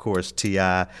 Of course,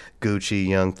 T.I., Gucci,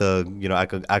 Young Thug.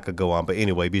 I could go on, but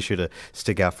anyway, be sure to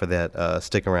stick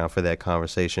around for that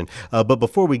conversation. But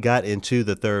before we got into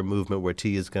the third movement, where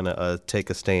T is going to take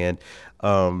a stand,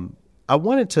 I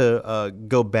wanted to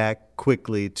go back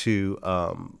quickly to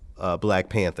Black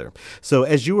Panther. So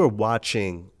as you were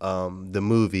watching the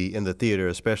movie in the theater,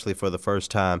 especially for the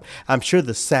first time, I'm sure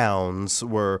the sounds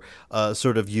were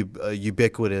sort of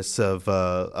ubiquitous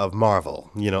of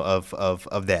Marvel,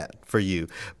 of that for you.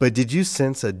 But did you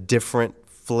sense a different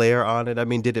flair on it? I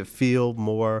mean, did it feel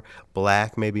more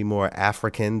black, maybe more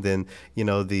African than,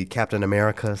 the Captain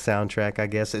America soundtrack, I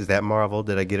guess? Is that Marvel?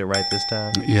 Did I get it right this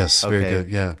time? Yes, very good,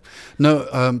 yeah.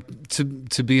 No,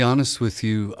 to be honest with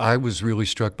you, I was really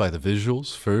struck by the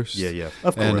visuals first. Yeah,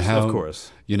 of course, and how, of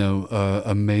course.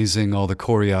 Amazing, all the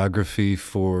choreography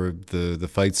for the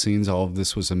fight scenes, all of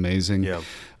this was amazing. Yeah.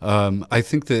 I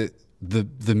think that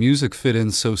the music fit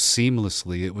in so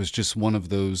seamlessly. It was just one of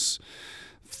those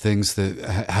things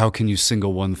that how can you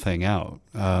single one thing out?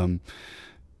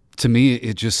 To me,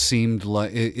 it just seemed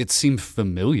like it seemed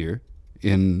familiar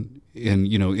in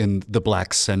the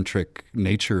black centric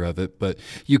nature of it, but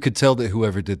you could tell that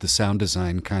whoever did the sound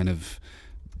design kind of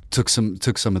took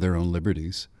some of their own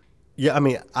liberties. Yeah, I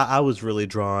mean, I was really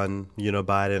drawn,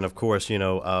 by it. And of course,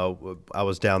 I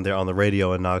was down there on the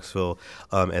radio in Knoxville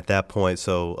at that point.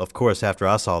 So, of course, after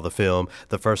I saw the film,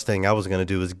 the first thing I was going to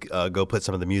do was go put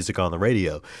some of the music on the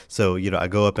radio. So, I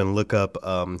go up and look up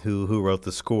who wrote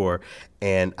the score.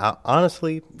 And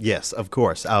honestly, yes, of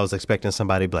course, I was expecting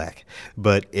somebody black,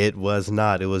 but it was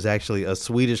not. It was actually a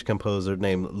Swedish composer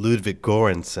named Ludwig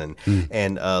Göransson,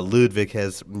 and Ludwig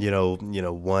has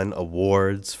won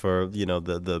awards for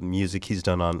the music he's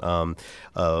done on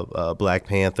Black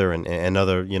Panther and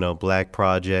other black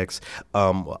projects.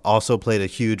 Also played a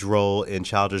huge role in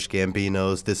Childish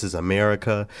Gambino's "This Is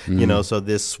America." So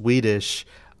this Swedish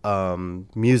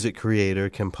music creator,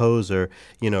 composer,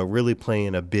 really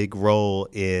playing a big role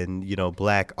in,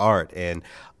 black art. And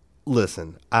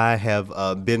listen, I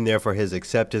have been there for his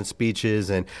acceptance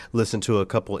speeches and listened to a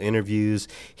couple interviews.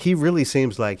 He really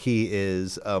seems like he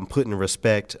is putting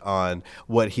respect on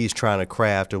what he's trying to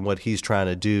craft and what he's trying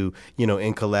to do,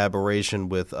 in collaboration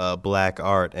with black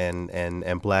art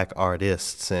and black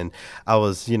artists. And I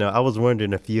was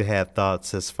wondering if you had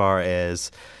thoughts as far as,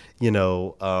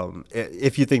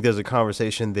 if you think there's a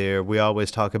conversation there. We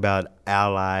always talk about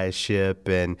allyship,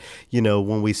 and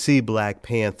when we see Black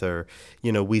Panther,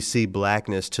 we see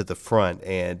blackness to the front,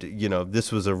 and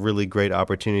this was a really great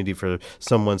opportunity for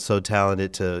someone so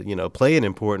talented to play an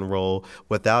important role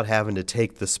without having to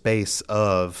take the space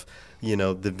of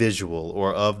the visual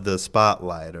or of the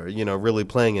spotlight, or really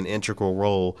playing an integral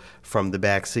role from the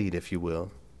back seat, if you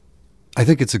will. I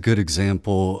think it's a good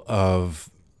example of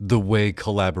the way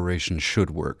collaboration should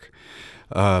work.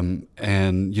 And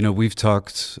we've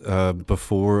talked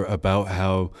before about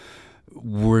how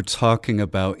we're talking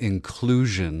about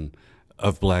inclusion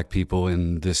of Black people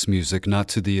in this music, not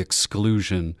to the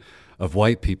exclusion of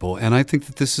white people. And I think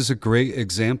that this is a great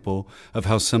example of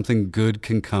how something good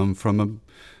can come from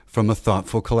a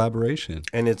thoughtful collaboration.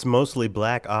 And it's mostly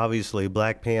Black, obviously.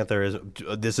 Black Panther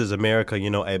this is America,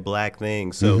 a Black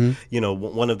thing. So,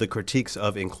 one of the critiques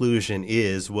of inclusion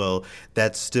is, well,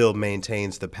 that still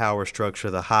maintains the power structure,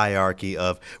 the hierarchy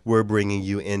of we're bringing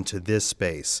you into this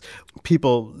space.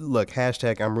 People, look,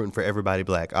 hashtag I'm rooting for everybody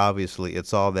Black. Obviously,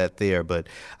 it's all that there. But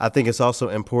I think it's also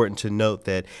important to note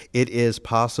that it is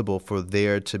possible for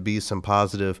there to be some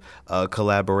positive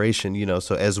collaboration,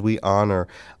 so as we honor,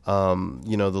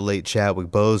 the late Chadwick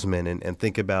Boseman and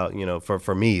think about,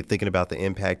 for me, thinking about the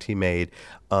impact he made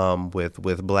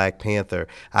with Black Panther,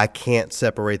 I can't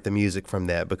separate the music from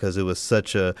that because it was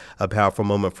such a powerful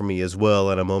moment for me as well,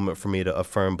 and a moment for me to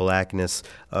affirm Blackness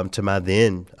to my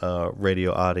then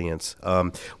radio audience.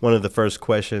 One of the first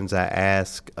questions I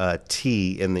asked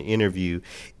T in the interview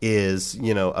is,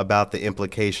 about the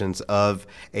implications of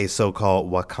a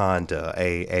so-called Wakanda,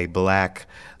 a Black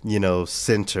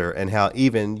center, and how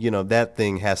even, that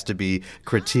thing has to be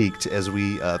critiqued as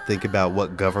we think about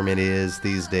what government is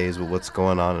these days with what's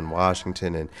going on in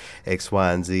Washington and X,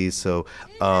 Y, and Z. So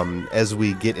as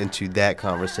we get into that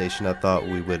conversation, I thought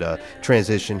we would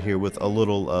transition here with a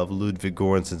little of Ludwig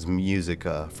Göransson's music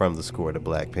from the score to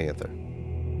Black Panther.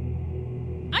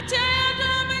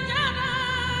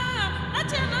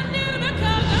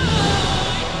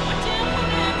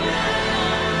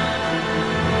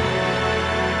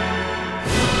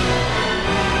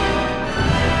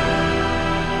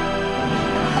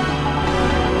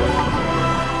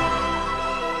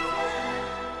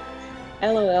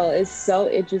 LOL, it's so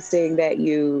interesting that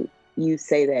you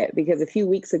say that, because a few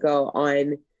weeks ago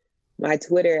on my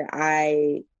Twitter,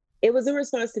 it was in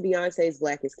response to Beyonce's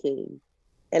Black is King.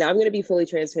 And I'm going to be fully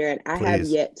transparent. I have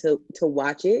yet to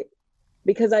watch it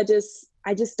because I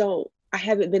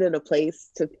haven't been in a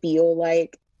place to feel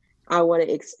like I want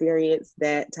to experience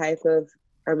that type of,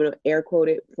 I'm going to air quote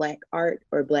it, Black art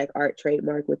or Black art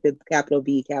trademark with the capital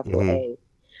B, capital A,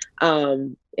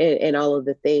 and all of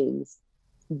the things.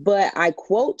 But I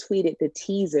quote tweeted the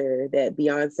teaser that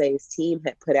Beyonce's team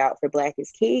had put out for Black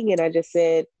is King. And I just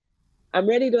said, I'm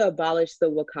ready to abolish the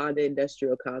Wakanda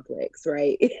industrial complex,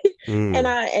 right?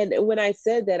 And when I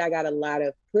said that, I got a lot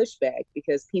of pushback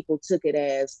because people took it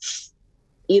as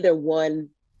either one,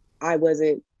 I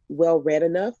wasn't well read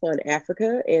enough on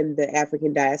Africa and the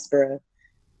African diaspora,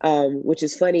 which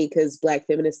is funny because Black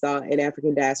feminist thought and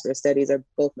African diaspora studies are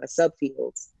both my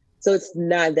subfields. So it's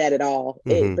not that at all.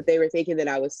 But they were thinking that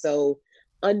I was so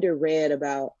underread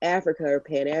about Africa or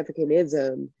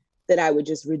Pan-Africanism that I would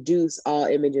just reduce all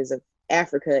images of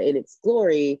Africa in its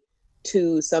glory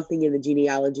to something in the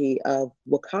genealogy of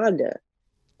Wakanda.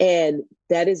 And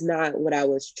that is not what I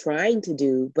was trying to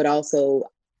do, but also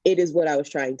it is what I was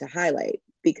trying to highlight,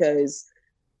 because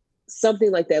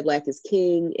something like that, Black is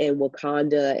King and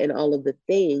Wakanda and all of the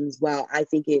things, while I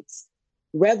think it's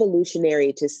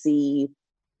revolutionary to see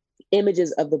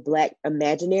images of the Black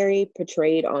imaginary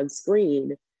portrayed on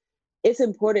screen, it's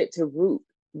important to root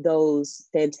those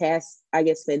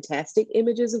fantastic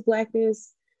images of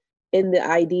Blackness in the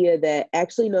idea that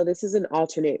actually, no, this is an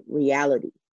alternate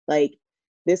reality. Like,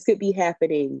 this could be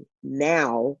happening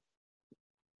now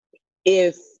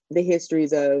if the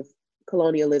histories of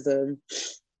colonialism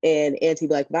and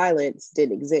anti-Black violence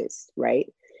didn't exist,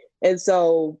 right? And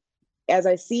so as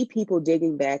I see people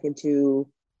digging back into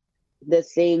the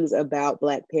things about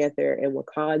Black Panther and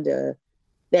Wakanda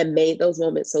that made those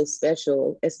moments so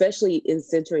special, especially in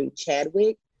centering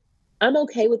Chadwick, I'm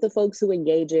okay with the folks who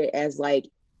engage it as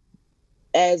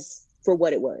for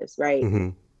what it was, right?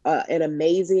 An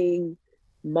amazing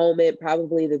moment,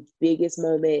 probably the biggest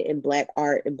moment in Black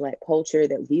art and Black culture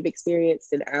that we've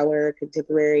experienced in our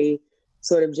contemporary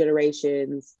sort of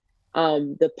generations.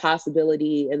 The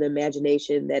possibility and the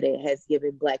imagination that it has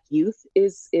given Black youth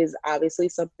is obviously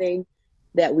something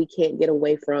that we can't get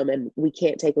away from and we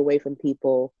can't take away from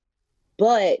people.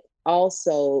 But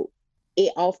also,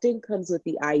 it often comes with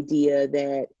the idea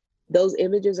that those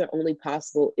images are only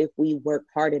possible if we work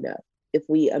hard enough, if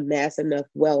we amass enough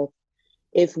wealth,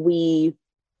 if we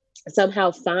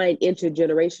somehow find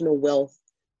intergenerational wealth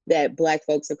that Black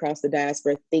folks across the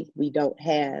diaspora think we don't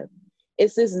have.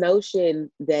 It's this notion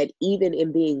that even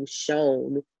in being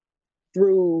shown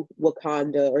through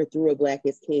Wakanda or through A Black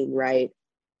is King, right?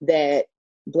 That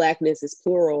Blackness is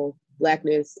plural,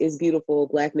 Blackness is beautiful,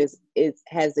 Blackness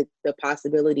has the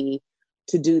possibility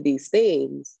to do these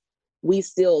things. We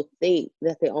still think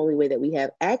that the only way that we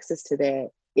have access to that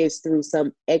is through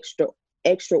some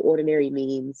extraordinary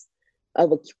means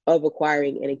of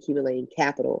acquiring and accumulating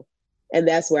capital. And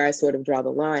that's where I sort of draw the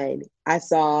line. I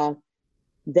saw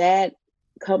that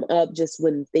come up just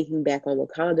when thinking back on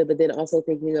Wakanda, but then also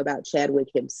thinking about Chadwick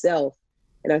himself.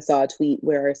 And I saw a tweet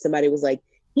where somebody was like,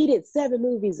 he did 7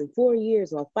 movies in 4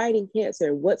 years while fighting cancer.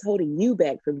 And what's holding you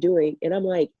back from doing? And I'm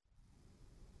like,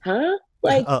 huh?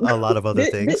 Like a lot of other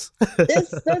things.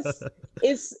 This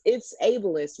it's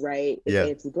ableist, right? It's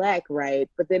anti-Black, right?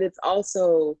 But then it's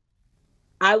also,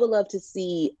 I would love to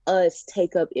see us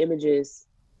take up images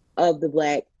of the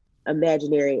Black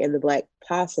imaginary and the Black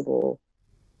possible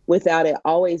without it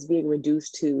always being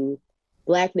reduced to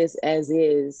Blackness as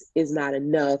is not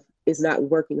enough, is not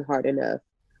working hard enough.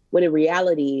 When in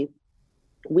reality,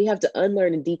 we have to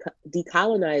unlearn and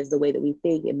decolonize the way that we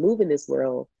think and move in this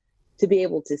world to be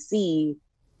able to see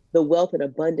the wealth and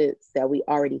abundance that we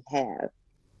already have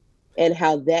and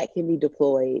how that can be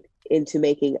deployed into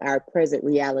making our present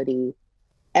reality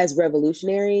as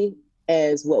revolutionary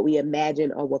as what we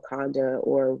imagine a Wakanda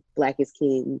or Black is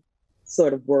King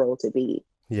sort of world to be.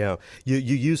 Yeah, you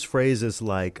use phrases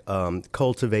like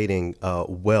cultivating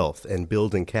wealth and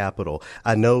building capital.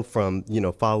 I know from,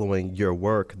 following your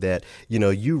work that,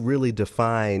 you really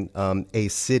define a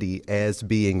city as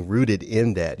being rooted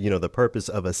in that. The purpose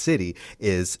of a city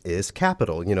is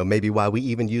capital, maybe why we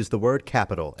even use the word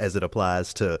capital as it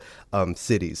applies to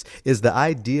cities. Is the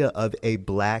idea of a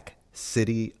Black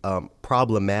city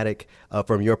problematic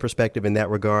from your perspective in that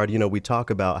regard? We talk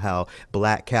about how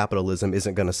Black capitalism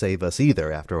isn't going to save us either,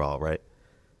 after all, right?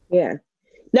 Yeah.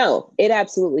 No, it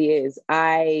absolutely is.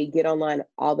 I get online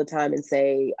all the time and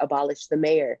say, abolish the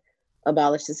mayor,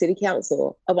 abolish the city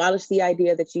council, abolish the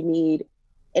idea that you need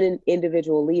an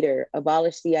individual leader,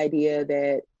 abolish the idea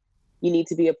that you need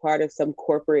to be a part of some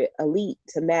corporate elite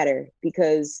to matter,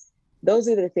 because those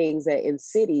are the things that in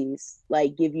cities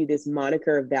like give you this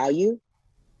moniker of value,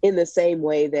 in the same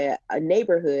way that a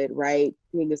neighborhood, right,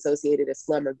 being associated as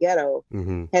slum or ghetto,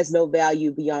 has no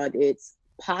value beyond its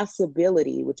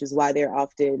possibility, which is why they're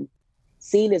often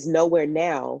seen as nowhere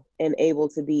now and able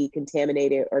to be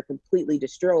contaminated or completely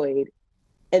destroyed.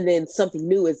 And then something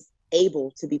new is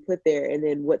able to be put there. And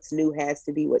then what's new has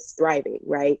to be what's thriving,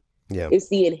 right? Yeah. It's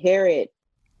the inherent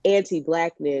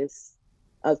anti-Blackness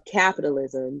of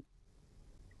capitalism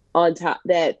on top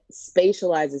that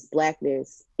spatializes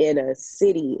Blackness in a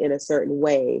city in a certain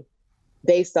way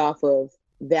based off of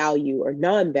value or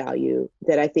non-value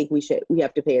that I think we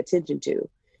have to pay attention to.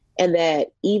 And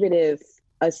that even if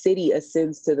a city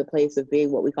ascends to the place of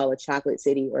being what we call a chocolate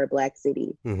city or a Black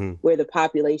city, where the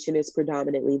population is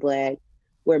predominantly Black,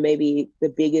 where maybe the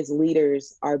biggest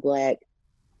leaders are Black,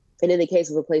 and in the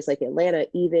case of a place like Atlanta,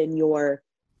 even your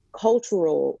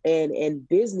cultural and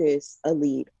business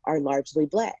elite are largely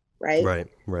Black. Right.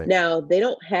 Now, they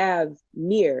don't have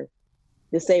near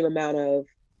the same amount of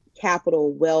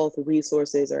capital, wealth,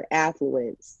 resources, or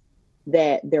affluence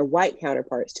that their white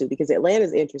counterparts do. Because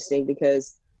Atlanta's interesting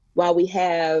because while we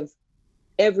have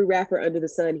every rapper under the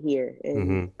sun here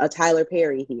and a Tyler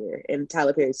Perry here and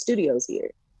Tyler Perry Studios here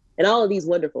and all of these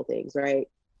wonderful things, right?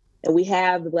 And we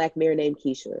have the Black mayor named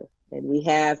Keisha and we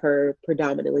have her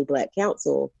predominantly Black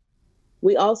council.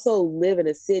 We also live in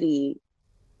a city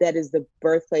that is the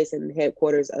birthplace and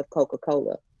headquarters of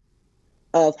Coca-Cola,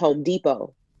 of Home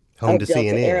Depot, home to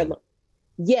CNN.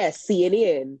 Yes,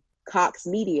 CNN, Cox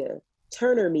Media,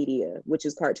 Turner Media, which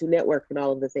is Cartoon Network and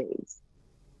all of the things.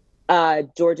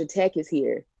 Georgia Tech is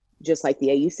here, just like the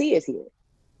AUC is here.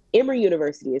 Emory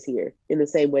University is here in the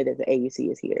same way that the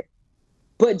AUC is here.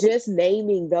 But just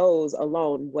naming those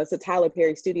alone, what's a Tyler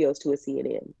Perry Studios to a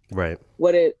CNN? Right.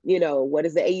 What is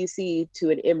the AUC to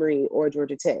an Emory or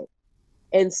Georgia Tech?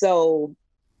 And so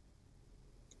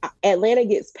Atlanta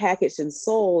gets packaged and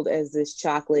sold as this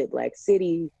chocolate Black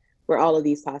city where all of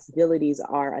these possibilities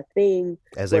are a thing.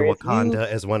 As a Wakanda,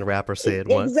 as one rapper said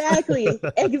once. Exactly. I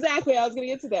was going to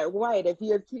get to that. Right.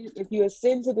 If you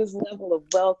ascend to this level of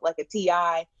wealth like a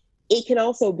T.I., it can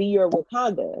also be your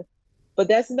Wakanda. But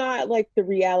that's not like the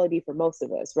reality for most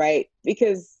of us, right?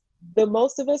 Because the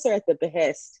most of us are at the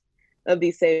behest of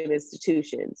these same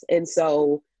institutions. And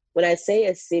so when I say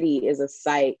a city is a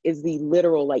site, is the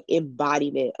literal like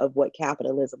embodiment of what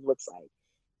capitalism looks like.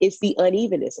 It's the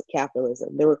unevenness of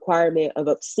capitalism, the requirement of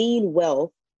obscene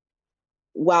wealth,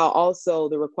 while also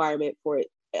the requirement for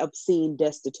obscene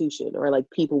destitution or like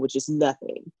people with just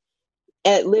nothing.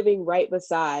 at living right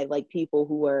beside like people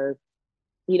who are,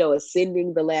 you know,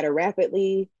 ascending the ladder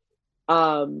rapidly,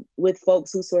 with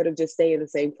folks who sort of just stay in the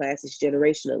same classes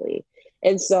generationally.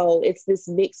 And so it's this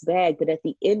mixed bag, but at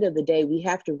the end of the day, we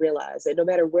have to realize that no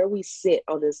matter where we sit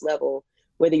on this level,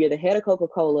 whether you're the head of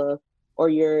Coca-Cola or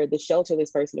you're the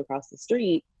shelterless person across the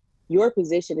street, your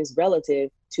position is relative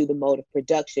to the mode of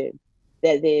production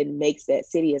that then makes that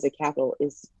city as a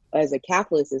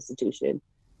capitalist institution,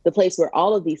 the place where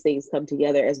all of these things come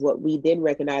together as what we then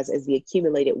recognize as the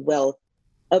accumulated wealth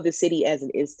of the city as an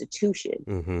institution.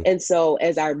 Mm-hmm. And so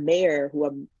as our mayor, who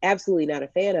I'm absolutely not a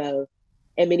fan of,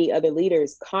 and many other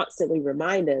leaders constantly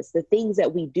remind us, the things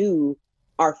that we do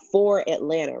are for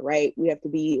Atlanta, right? We have to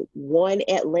be one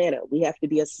Atlanta. We have to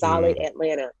be a solid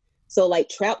Atlanta. So like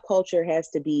trap culture has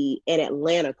to be an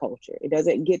Atlanta culture. It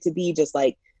doesn't get to be just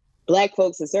like Black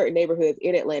folks in certain neighborhoods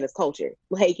in Atlanta's culture.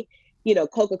 Like, you know,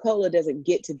 Coca-Cola doesn't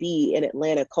get to be an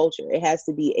Atlanta culture. It has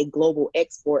to be a global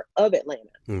export of Atlanta.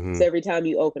 Mm-hmm. So every time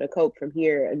you open a Coke from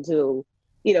here until,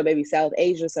 you know, maybe South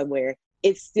Asia somewhere,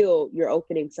 it's still, you're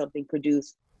opening something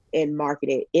produced and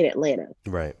marketed in Atlanta.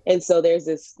 Right. And so there's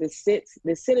this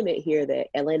sentiment here that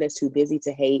Atlanta is too busy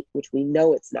to hate, which we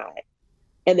know it's not.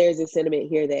 And there's a sentiment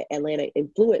here that Atlanta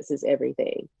influences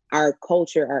everything. Our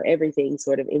culture, our everything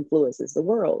sort of influences the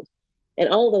world. And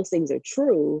all of those things are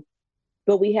true,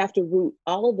 but we have to root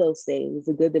all of those things,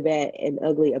 the good, the bad, and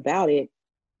ugly about it,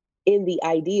 in the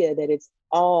idea that it's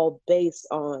all based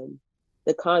on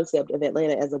the concept of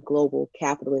Atlanta as a global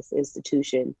capitalist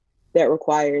institution that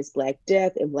requires Black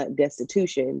death and Black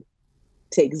destitution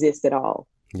to exist at all.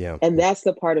 Yeah. And that's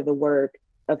the part of the work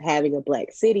of having a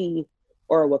Black city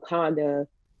or a Wakanda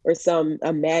or some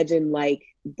imagined like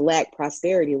Black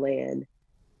prosperity land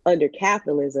under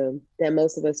capitalism that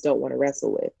most of us don't want to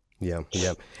wrestle with. Yeah,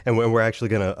 yeah, and we're actually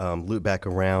going to loop back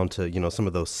around to, you know, some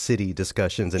of those city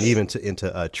discussions and even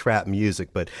into trap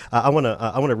music. But I want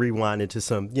to rewind into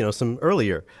some, you know, some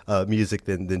earlier music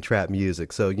than trap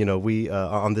music. So, you know, we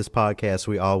on this podcast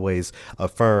we always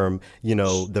affirm, you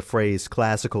know, the phrase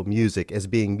classical music as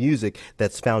being music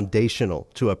that's foundational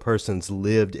to a person's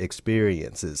lived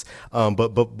experiences. But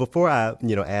before I,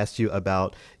 you know, asked you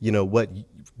about, you know, what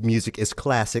music is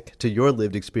classic to your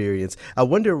lived experience, I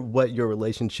wonder what your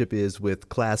relationship is with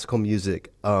classical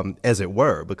music, as it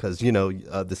were, because, you know,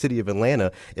 the city of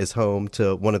Atlanta is home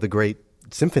to one of the great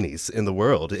symphonies in the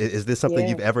world. Is this something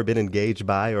you've ever been engaged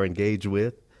by or engaged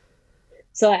with?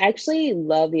 So I actually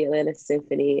love the Atlanta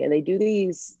Symphony, and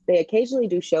they occasionally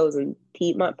do shows in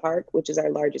Piedmont Park, which is our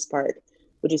largest park,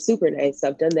 which is super nice. So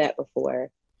I've done that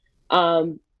before.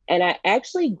 And I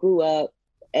actually grew up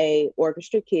a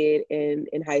orchestra kid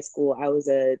in high school. I was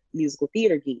a musical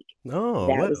theater geek. Oh,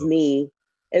 that was me.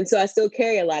 And so I still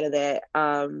carry a lot of that.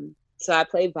 So I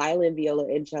played violin, viola,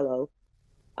 and cello.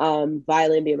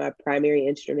 Violin being my primary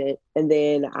instrument. And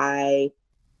then I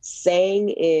sang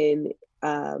in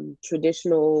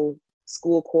traditional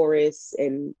school chorus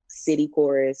and city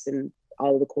chorus and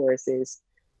all of the choruses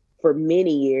for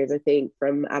many years. I think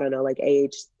from, I don't know, like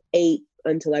age 8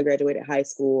 until I graduated high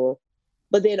school.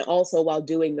 But then also while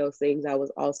doing those things, I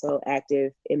was also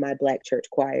active in my Black church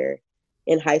choir.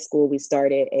 In high school, we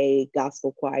started a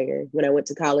gospel choir. When I went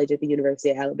to college at the University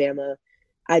of Alabama,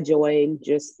 I joined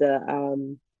just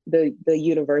the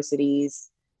university's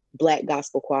Black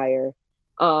gospel choir.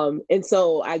 And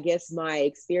so I guess my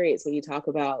experience when you talk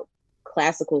about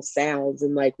classical sounds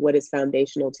and like what is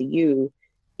foundational to you,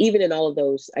 even in all of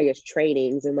those, I guess,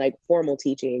 trainings and like formal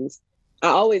teachings, I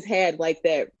always had like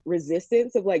that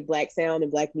resistance of like Black sound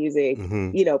and Black music,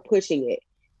 you know, pushing it.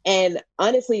 And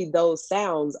honestly, those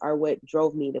sounds are what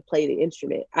drove me to play the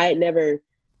instrument. I had never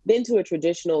been to a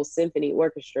traditional symphony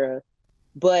orchestra,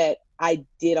 but I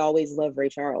did always love Ray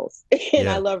Charles. And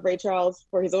I love Ray Charles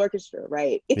for his orchestra,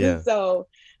 right? Yeah. And so,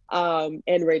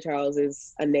 and Ray Charles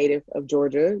is a native of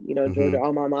Georgia, you know, Georgia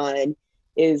on my mind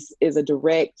is a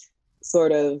direct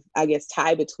sort of, I guess,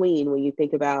 tie between when you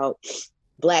think about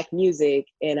Black music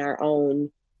and our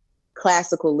own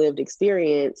classical lived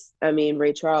experience. I mean,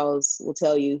 Ray Charles will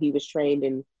tell you he was trained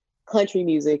in country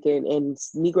music and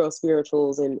Negro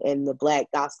spirituals and the Black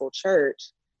gospel church.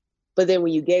 But then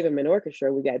when you gave him an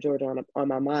orchestra, we got Georgia on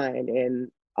my mind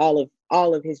and all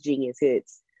of his genius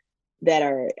hits that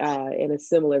are in a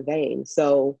similar vein.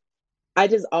 So I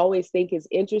just always think it's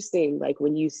interesting, like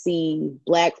when you see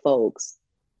Black folks,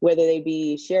 whether they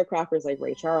be sharecroppers like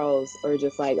Ray Charles or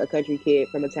just like a country kid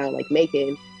from a town like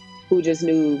Macon who just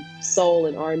knew soul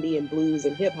and R&B and blues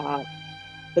and hip hop,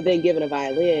 but then given a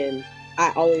violin,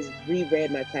 I always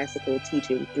reread my classical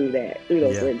teaching through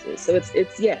those lenses. So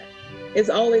it's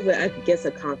always, I guess,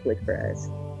 a conflict for us.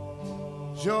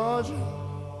 Georgia,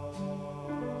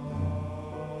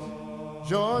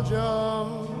 Georgia,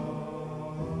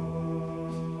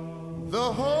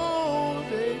 the whole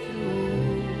day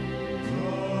through,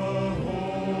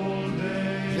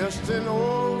 just an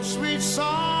old sweet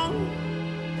song.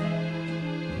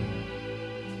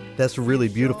 That's really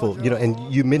beautiful. You know,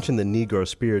 and you mentioned the Negro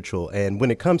spiritual. And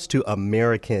when it comes to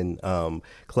American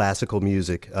classical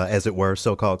music, as it were,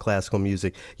 so-called classical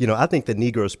music, you know, I think the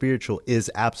Negro spiritual is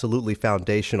absolutely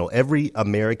foundational. Every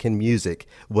American music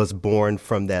was born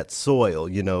from that soil,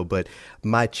 you know. But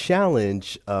my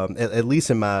challenge, at least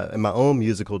in my own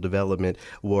musical development,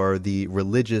 were the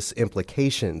religious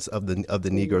implications of the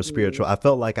Negro spiritual. I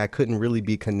felt like I couldn't really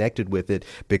be connected with it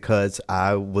because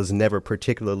I was never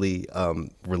particularly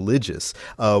religious.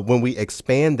 When we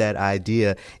expand that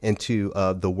idea into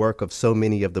the work of so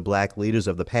many of the black leaders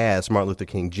of the past, Martin Luther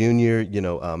King Jr., you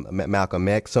know, Malcolm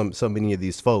X, so many of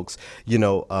these folks, you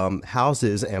know,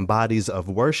 houses and bodies of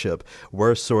worship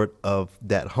were sort of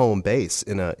that home base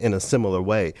in a similar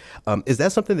way. Is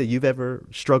that something that you've ever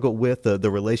struggled with,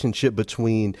 the relationship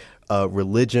between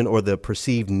religion or the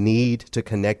perceived need to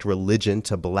connect religion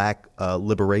to black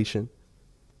liberation?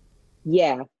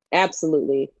 Yeah,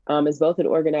 absolutely. As both an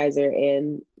organizer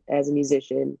and as a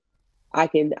musician,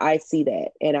 I see that,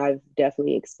 and I've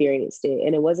definitely experienced it.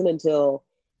 And it wasn't until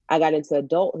I got into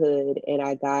adulthood and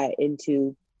I got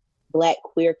into Black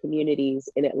queer communities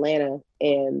in Atlanta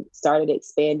and started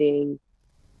expanding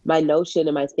my notion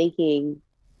and my thinking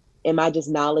and my just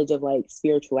knowledge of like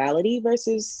spirituality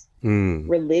versus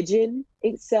religion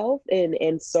itself,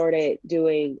 and started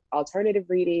doing alternative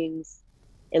readings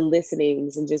and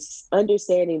listenings and just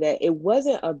understanding that it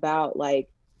wasn't about like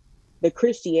the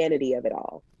Christianity of it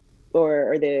all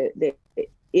or the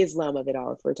Islam of it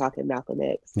all, if we're talking Malcolm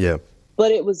X. Yeah.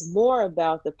 But it was more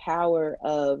about the power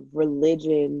of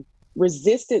religion,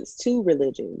 resistance to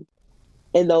religion,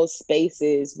 and those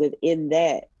spaces within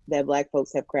that Black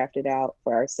folks have crafted out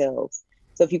for ourselves.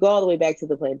 So if you go all the way back to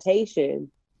the plantation,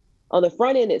 on the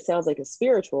front end, it sounds like a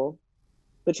spiritual,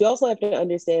 but you also have to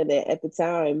understand that at the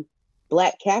time,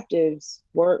 Black captives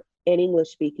weren't an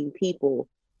English-speaking people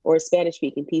or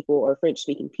Spanish-speaking people or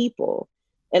French-speaking people.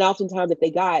 And oftentimes, if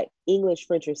they got English,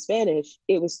 French, or Spanish,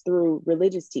 it was through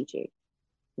religious teaching,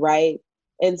 right?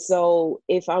 And so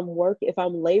if I'm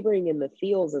laboring in the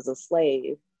fields as a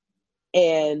slave,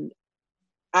 and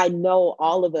I know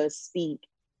all of us speak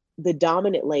the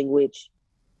dominant language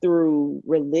through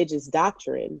religious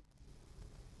doctrine,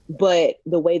 but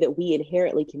the way that we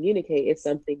inherently communicate is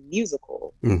something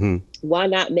musical. Mm-hmm. Why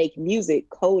not make music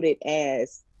coded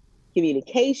as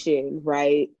communication,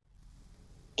 right?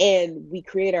 And we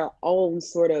create our own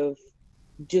sort of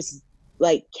just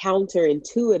like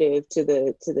counterintuitive to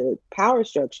the power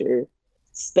structure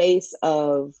space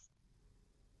of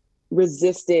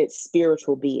resistant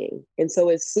spiritual being. And so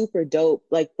it's super dope,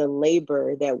 like the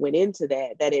labor that went into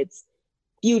that it's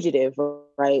fugitive,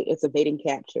 right? It's evading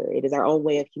capture. It is our own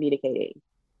way of communicating.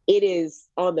 It is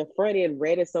on the front end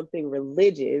read as something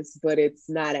religious, but it's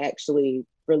not actually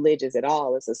religious at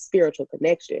all. It's a spiritual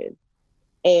connection.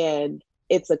 And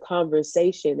it's a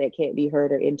conversation that can't be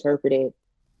heard or interpreted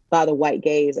by the white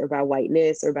gaze or by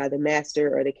whiteness or by the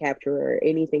master or the capturer or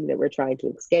anything that we're trying to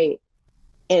escape.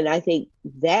 And I think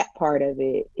that part of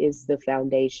it is the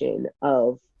foundation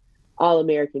of all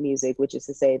American music, which is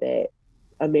to say that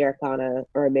Americana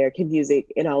or American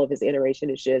music in all of its iteration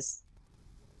is just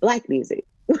Black music.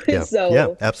 Yeah. So yeah,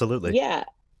 absolutely. Yeah,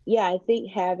 I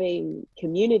think having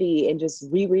community and just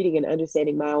rereading and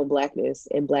understanding my own Blackness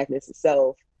and Blackness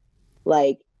itself,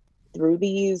 like through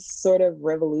these sort of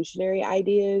revolutionary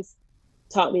ideas,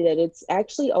 taught me that it's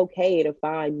actually okay to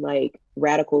find like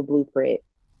radical blueprint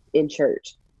in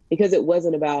church, because it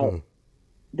wasn't about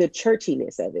the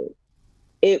churchiness of it.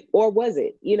 Or was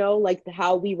it, you know, like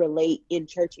how we relate in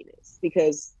churchiness?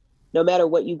 Because no matter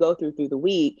what you go through the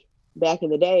week, back in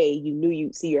the day, you knew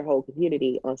you'd see your whole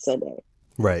community on Sunday.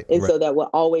 Right. And so that will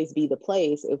always be the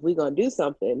place. If we're going to do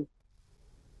something,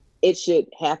 it should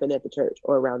happen at the church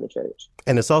or around the church.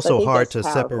 And it's also hard to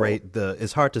powerful.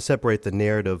 separate the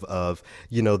narrative of,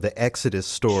 you know, the Exodus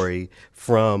story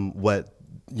from what,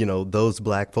 you know, those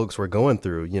Black folks were going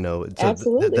through, you know. So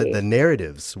Absolutely. The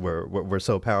narratives were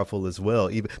so powerful as well.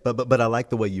 But I like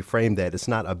the way you framed that. It's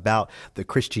not about the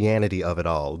Christianity of it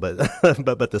all, but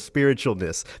but the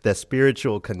spiritualness, that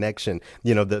spiritual connection,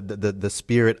 you know, the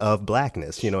spirit of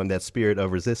Blackness, you know, and that spirit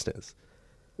of resistance.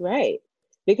 Right.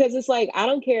 Because it's like, I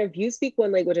don't care if you speak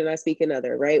one language and I speak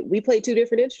another, right? We play two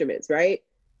different instruments, right?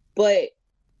 But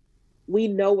we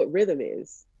know what rhythm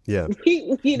is. Yeah.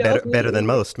 You know, better than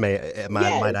most, might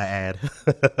I add.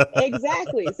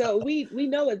 Exactly. So we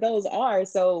know what those are.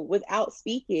 So without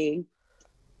speaking,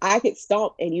 I could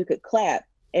stomp and you could clap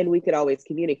and we could always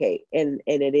communicate, and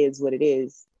it is what it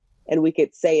is. And we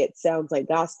could say it sounds like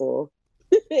gospel,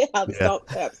 how the Yeah. stomp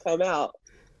claps come out,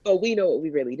 but we know what we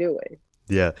really doing.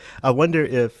 Yeah. I wonder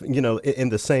if, in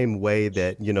the same way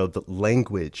that, the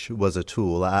language was a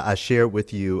tool. I shared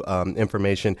with you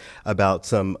information about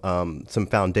some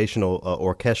foundational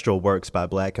orchestral works by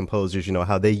Black composers,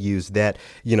 how they use that,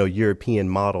 European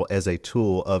model as a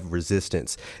tool of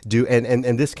resistance.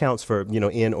 And this counts for,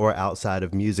 in or outside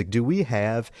of music. Do we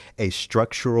have a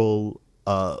structural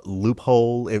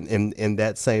loophole in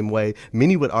that same way?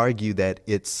 Many would argue that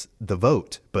it's the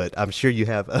vote, but I'm sure you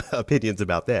have opinions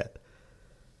about that.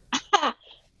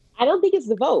 I don't think it's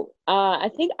the vote.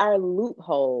 I think our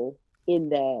loophole in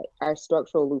that, our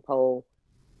structural loophole,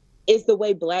 is the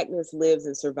way Blackness lives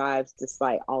and survives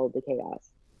despite all of the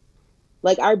chaos.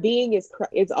 Like, our being is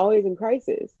always in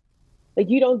crisis. Like,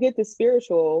 you don't get the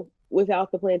spiritual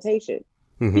without the plantation.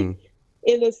 Mm-hmm.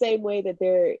 In the same way that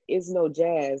there is no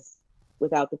jazz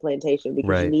without the plantation, because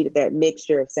Right. you needed that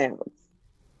mixture of sounds.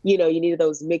 You needed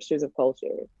those mixtures of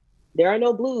culture. There are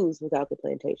no blues without the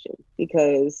plantation,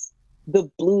 because the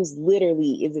blues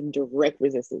literally is in direct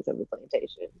resistance of the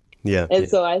plantation. Yeah. And Yeah.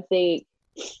 so I think,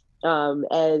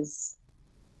 as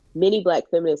many Black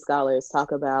feminist scholars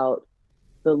talk about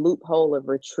the loophole of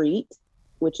retreat,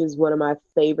 which is one of my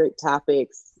favorite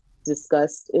topics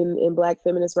discussed in Black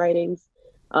feminist writings,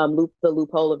 the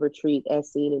loophole of retreat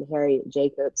as seen in Harriet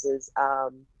Jacobs's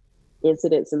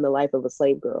Incidents in the Life of a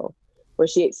Slave Girl, where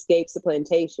she escapes the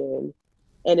plantation,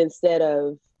 and instead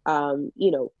of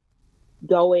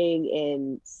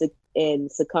going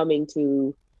and succumbing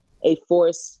to a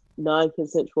forced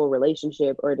non-consensual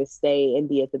relationship, or to stay and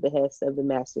be at the behest of the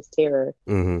master's terror,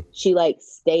 Mm-hmm. she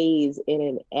stays in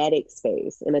an attic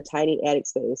space, in a tiny attic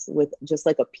space, with just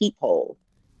like a peephole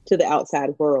to the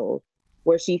outside world,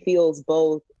 where she feels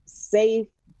both safe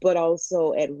but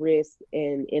also at risk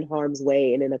and in harm's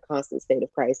way and in a constant state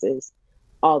of crisis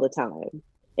all the time.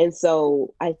 And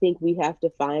so I think we have to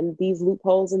find these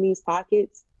loopholes in these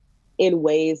pockets in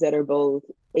ways that are both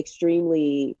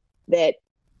that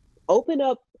open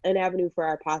up an avenue for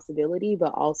our possibility,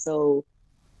 but also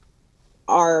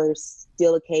are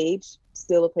still a cage,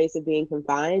 still a place of being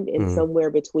confined. And Mhm. somewhere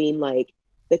between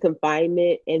the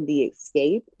confinement and the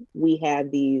escape, we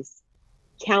have these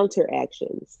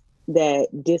counteractions that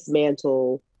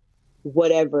dismantle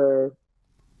whatever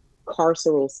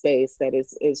carceral space that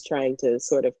is trying to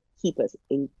sort of keep us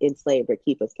enslaved or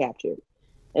keep us captured.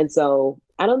 And so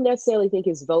I don't necessarily think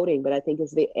it's voting, but I think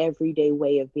it's the everyday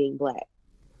way of being Black.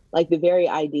 Like, the very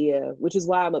idea, which is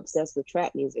why I'm obsessed with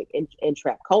trap music and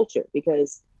trap culture,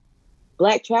 because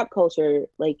Black trap culture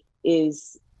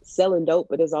is selling dope,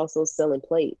 but is also selling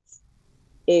plates.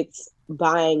 It's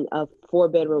buying a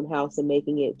 4-bedroom house and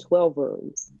making it 12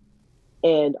 rooms,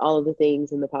 and all of the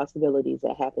things and the possibilities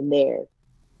that happen there.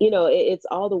 It's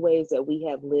all the ways that we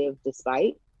have lived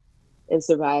despite and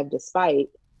survived despite,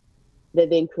 that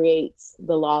then creates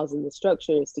the laws and the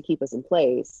structures to keep us in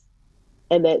place.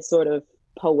 And that sort of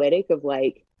poetic of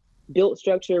built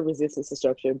structure, resistance to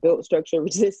structure, built structure,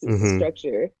 resistance to Mhm.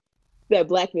 structure, that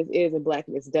Blackness is and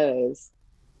Blackness does,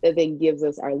 that then gives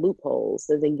us our loopholes,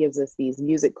 that then gives us these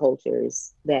music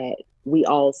cultures that we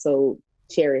all so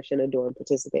cherish and adore and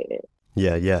participate in.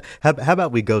 Yeah, yeah. How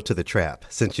about we go to the trap,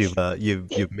 since you've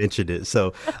mentioned it.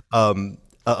 So,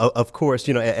 of course,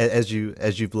 as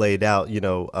you've laid out,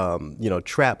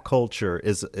 trap culture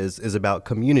is about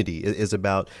community, is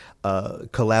about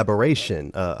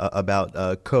collaboration,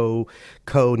 about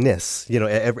co-ness.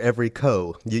 Every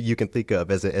co you can think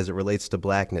of as it relates to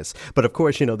Blackness. But of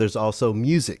course, there's also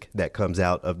music that comes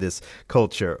out of this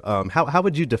culture. How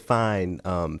would you define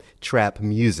trap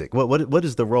music? What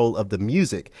is the role of the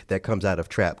music that comes out of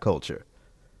trap culture?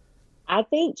 I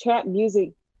think trap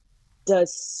music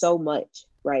does so much,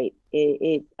 right?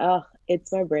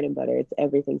 It's my bread and butter. It's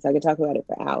everything. So I could talk about it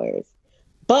for hours.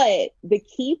 But the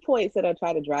key points that I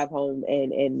try to drive home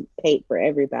and paint for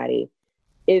everybody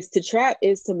is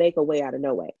to make a way out of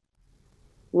no way.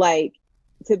 Like,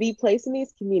 to be placed in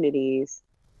these communities,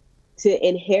 to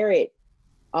inherit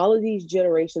all of these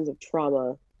generations of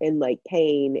trauma and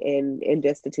pain and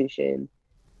destitution,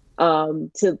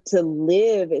 to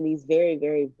live in these very,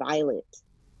 very violent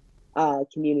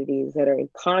communities that are in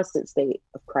constant state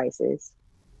of crisis,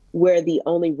 where the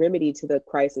only remedy to the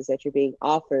crisis that you're being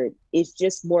offered is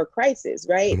just more crisis,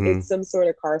 right? Mhm. It's some sort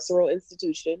of carceral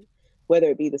institution, whether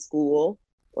it be the school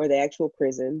or the actual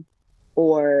prison,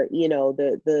 or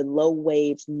the low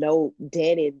wage, no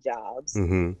dead end jobs.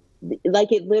 Hmm.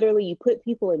 It literally, you put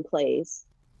people in place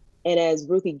And as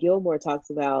Ruthie Gilmore talks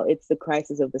about, it's the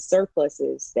crisis of the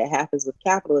surpluses that happens with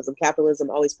capitalism. Capitalism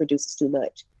always produces too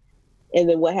much. And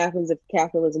then what happens if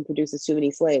capitalism produces too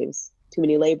many slaves, too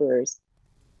many laborers,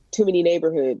 too many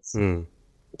neighborhoods,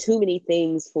 too many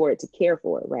things for it to care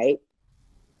for, right?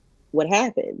 What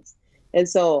happens? And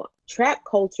so trap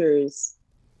cultures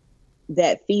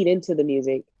that feed into the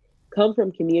music come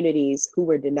from communities who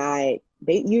were denied,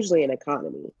 usually an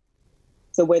economy.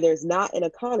 So where there's not an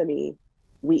economy,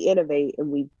 we innovate and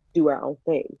we do our own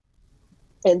thing.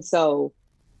 And so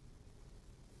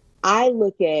I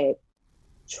look at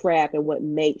trap and what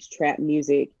makes trap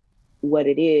music what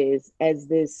it is as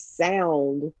this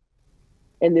sound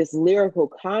and this lyrical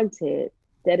content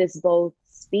that is both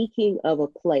speaking of a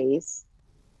place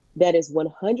that is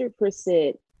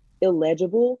 100%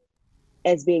 illegible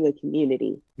as being a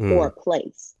community or a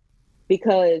place.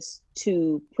 Because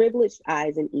to privileged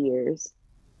eyes and ears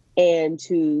and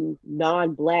to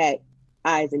non-Black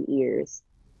eyes and ears,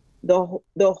 the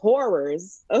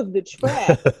horrors of the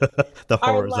trap the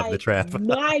horrors like, of the trap.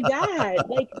 My God,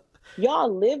 like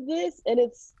y'all live this, and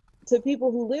it's to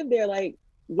people who live there, like,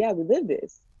 yeah, we live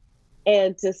this.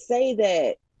 And to say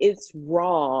that it's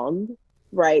wrong,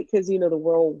 right? Because the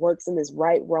world works in this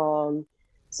right, wrong,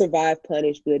 survive,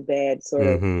 punish, good, bad sort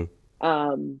of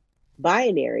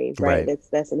binary, right?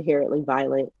 That's inherently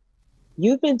violent.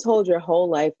 You've been told your whole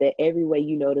life that every way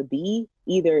you know to be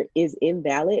either is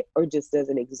invalid or just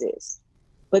doesn't exist.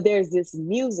 But there's this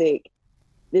music,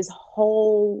 this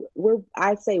whole,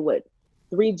 I say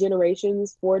 3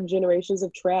 generations, 4 generations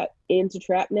of trap into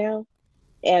trap now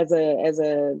as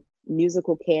a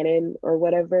musical canon or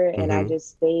whatever. And I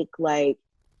just think like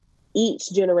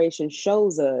each generation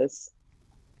shows us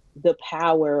the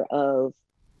power of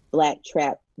Black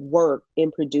trap work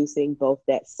in producing both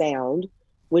that sound,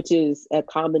 which is a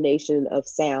combination of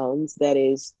sounds that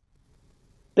is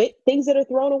things that are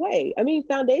thrown away. I mean,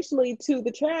 foundationally to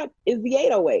the trap is the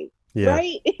 808,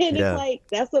 right? And it's like,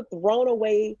 that's a thrown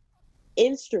away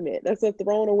instrument. That's a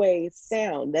thrown away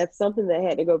sound. That's something that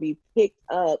had to go be picked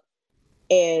up.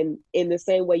 And in the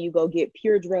same way you go get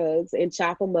pure drugs and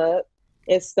chop them up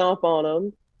and stomp on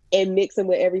them and mix them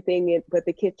with everything but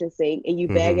the kitchen sink, and you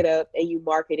bag it up and you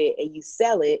market it and you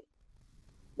sell it.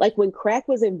 Like when crack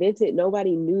was invented,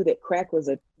 nobody knew that crack was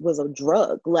a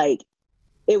drug. Like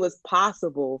it was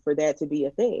possible for that to be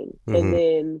a thing. And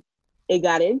then it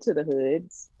got into the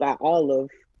hoods by all of,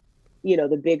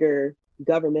 the bigger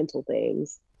governmental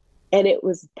things. And it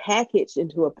was packaged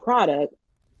into a product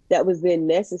that was then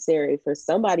necessary for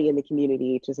somebody in the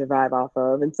community to survive off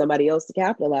of and somebody else to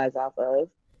capitalize off of.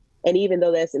 And even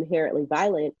though that's inherently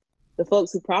violent, the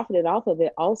folks who profited off of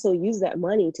it also used that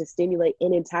money to stimulate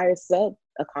an entire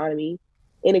sub-economy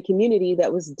in a community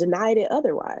that was denied it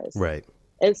otherwise. Right.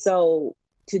 And so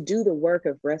to do the work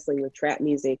of wrestling with trap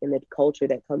music and the culture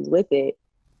that comes with it,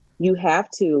 you have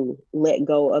to let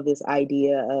go of this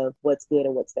idea of what's good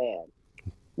and what's bad,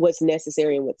 what's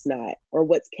necessary and what's not, or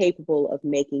what's capable of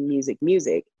making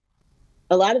music.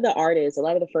 A lot of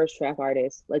the first trap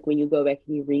artists, like when you go back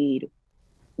and you read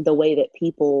the way that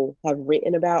people have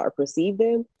written about or perceive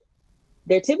them,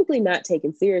 they're typically not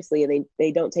taken seriously, and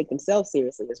they don't take themselves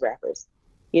seriously as rappers.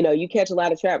 You catch a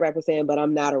lot of trap rappers saying, but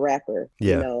I'm not a rapper.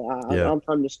 I'm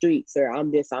from the streets, or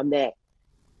I'm this, I'm that.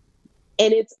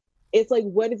 And it's like,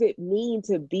 what does it mean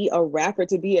to be a rapper,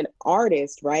 to be an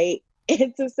artist, right?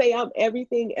 And to say I'm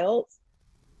everything else,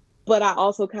 but I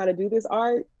also kind of do this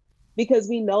art, because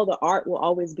we know the art will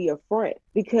always be a front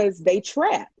because they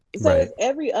trap. So it's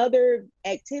every other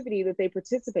activity that they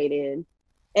participate in,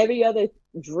 every other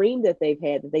dream that they've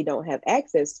had that they don't have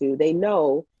access to, they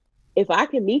know if I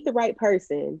can meet the right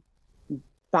person,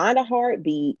 find a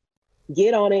heartbeat,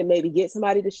 get on it, maybe get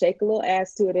somebody to shake a little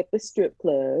ass to it at the strip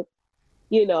club,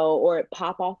 or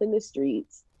pop off in the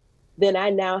streets, then I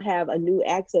now have a new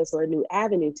access or a new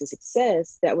avenue to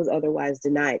success that was otherwise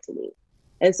denied to me.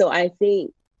 And so I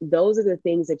think those are the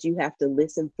things that you have to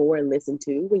listen for and listen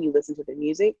to when you listen to the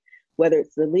music, whether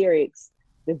it's the lyrics,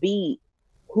 the beat,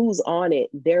 who's on it,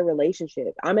 their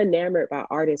relationship. I'm enamored by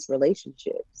artists'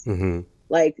 relationships.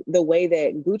 Like the way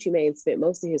that Gucci Mane spent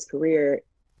most of his career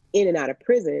in and out of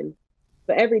prison,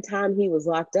 but every time he was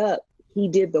locked up, he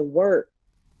did the work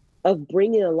of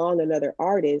bringing along another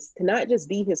artist to not just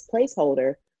be his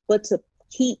placeholder, but to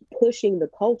keep pushing the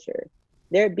culture.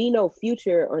 There'd be no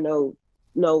Future or no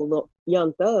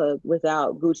Young Thug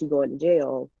without Gucci going to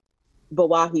jail. But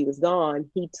while he was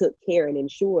gone, he took care and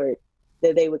ensured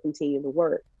that they would continue to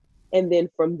work. And then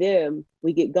from them,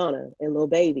 we get Gunna and Lil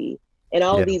Baby and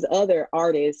all of these other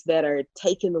artists that are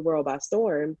taking the world by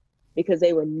storm because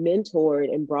they were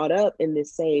mentored and brought up in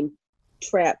this same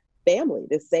trap family,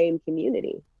 the same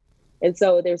community. And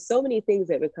so there's so many things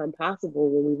that become possible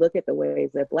when we look at the ways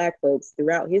that Black folks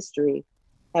throughout history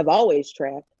have always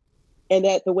trapped, and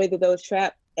that the way that those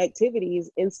trap activities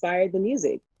inspired the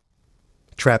music.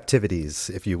 Traptivities,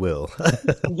 if you will.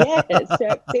 Yes,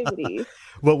 traptivities.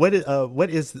 Well,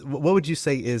 what would you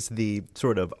say is the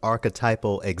sort of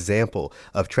archetypal example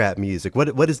of trap music?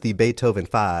 What is the Beethoven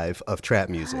 5 of trap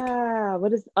music?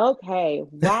 Okay,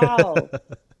 wow.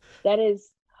 That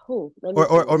is,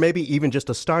 or maybe even just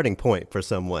a starting point for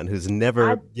someone who's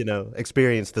never,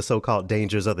 experienced the so-called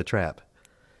dangers of the trap.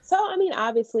 So, I mean,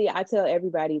 obviously, I tell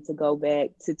everybody to go back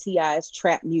to T.I.'s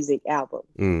trap music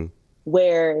album,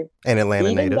 where an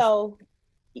Atlanta native.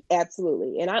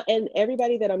 Absolutely, and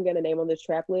everybody that I'm going to name on this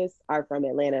trap list are from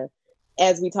Atlanta.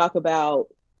 As we talk about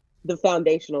the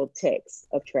foundational text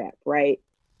of trap, right?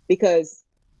 Because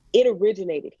it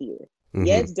originated here. Mm-hmm.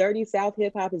 Yes, dirty South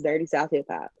hip hop is dirty South hip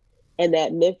hop, and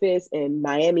that Memphis and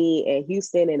Miami and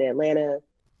Houston and Atlanta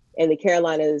and the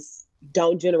Carolinas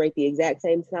don't generate the exact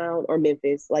same sound, or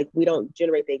Memphis, like we don't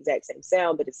generate the exact same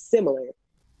sound, but it's similar.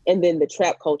 And then the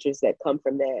trap cultures that come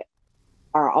from that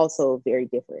are also very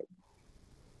different.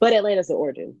 But Atlanta's the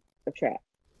origin of trap.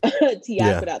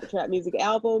 T.I. put out the trap music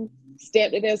album,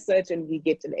 stamped it as such, and we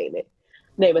get to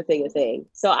name a thing.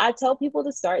 So I tell people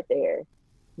to start there,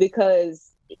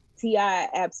 because T.I.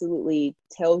 absolutely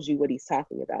tells you what he's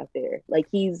talking about there. Like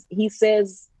he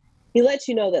lets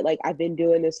you know that, like, I've been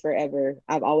doing this forever.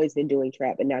 I've always been doing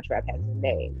trap, and now trap has a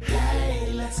name.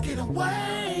 Hey, let's get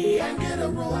away and get a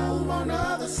room on the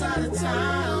other side of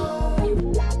town.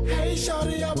 Hey,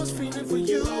 shorty, I was feeling for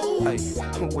you. Hey,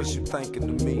 what you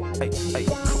thinking to me? Hey,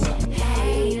 come on.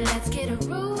 Hey, let's get a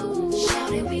room.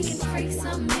 Shorty, we can freak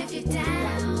some if you're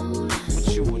down.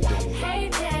 What you would do? Hey,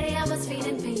 daddy, I was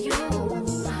feeling for you.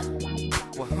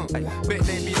 Well, hey, bet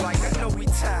they be like, I know we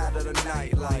tired of the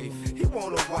nightlife. He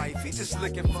want a wife, he just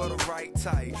looking for the right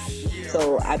type. Yeah,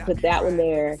 so I put that one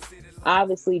there.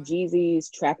 Obviously, Jeezy's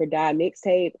Trap or Die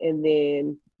mixtape, and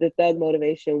then the Thug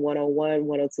Motivation 101,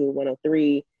 102,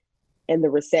 103, and The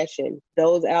Recession.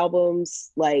 Those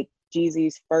albums, like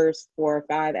Jeezy's first 4 or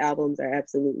 5 albums, are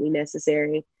absolutely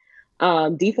necessary.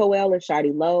 D4L and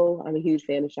Shawty Lo, I'm a huge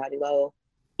fan of Shawty Lo.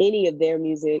 Any of their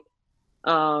music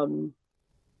are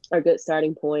good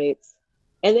starting points.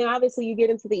 And then obviously you get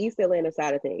into the East Atlanta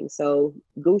side of things. So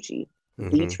Gucci,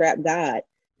 the Trap God,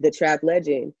 the Trap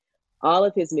Legend, all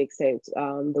of his mixtapes,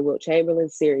 the Wilt Chamberlain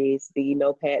series, the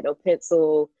No Pad, No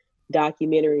Pencil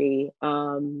documentary,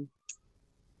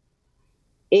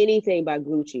 anything by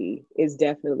Gucci is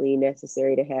definitely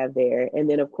necessary to have there. And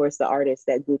then, of course, the artists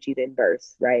that Gucci then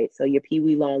bursts, right? So your Pee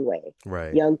Wee Longway,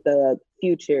 right, Young Thug,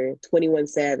 Future, 21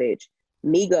 Savage,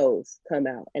 Migos come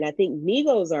out. And I think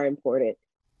Migos are important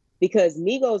because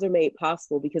Migos are made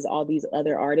possible because all these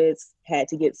other artists had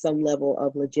to get some level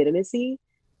of legitimacy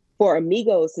for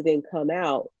Amigos to then come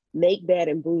out, make Bad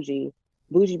and Bougie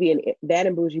be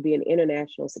an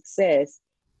international success.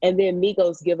 And then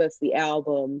Migos give us the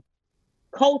album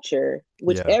Culture,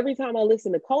 which every time I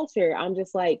listen to Culture, I'm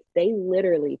just like, they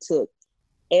literally took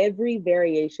every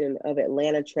variation of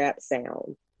Atlanta trap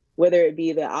sound, whether it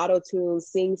be the auto-tune,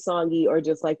 sing-songy, or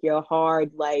just like your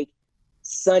hard, like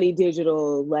Sunny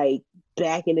Digital, like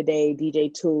back in the day,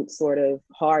 DJ Toot sort of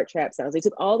hard trap sounds. They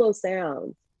took all those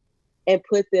sounds and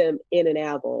put them in an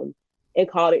album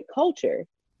and called it Culture.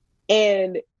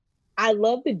 And I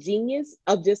love the genius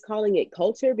of just calling it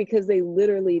Culture, because they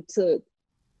literally took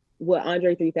what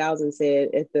Andre 3000 said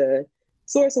at the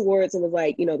Source Awards and was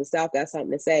like, the South got something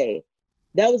to say.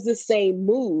 That was the same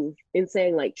move in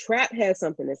saying, like, trap has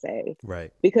something to say.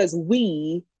 Right. Because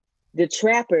we, the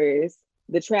trappers,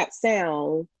 the trap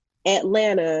sound,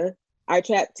 Atlanta, our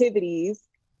traptivities,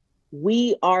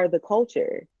 we are the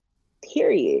culture,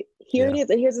 period. Here it is.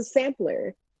 And here's a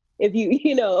sampler. If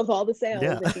of all the sounds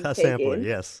that you've a taken. sampler,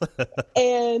 yes.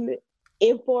 And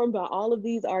informed by all of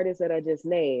these artists that I just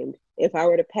named, if I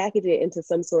were to package it into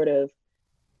some sort of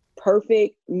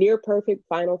near perfect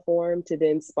final form to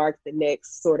then spark the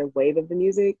next sort of wave of the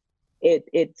music, it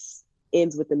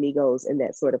ends with the Migos in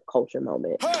that sort of culture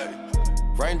moment. Hey!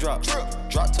 Raindrops,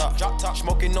 drop top,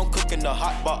 smoking, no cooking, the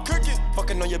hot pot,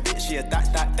 fucking on your bitch, yeah,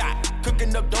 that,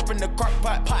 cooking up dope in the crock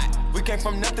pot. We came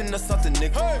from nothing to something,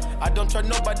 nigga. Hey. I don't try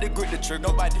nobody, grip the trick,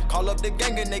 nobody. Call up the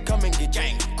gang and they come and get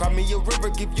gang. Cry me a river,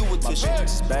 give you a tissue. My bitch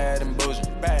is bad and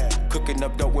bullshit, bad. Cooking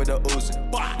up dope with a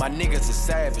Uzi. My niggas is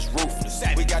savage, ruthless.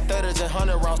 We got 30s and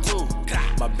 100 rounds too.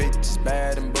 My bitch is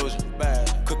bad and bullshit,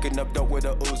 bad. Cooking up dope with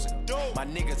a Uzi. My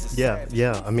niggas is savage.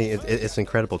 Yeah. I mean, it's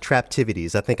incredible.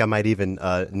 Traptivities. I think I might even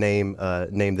name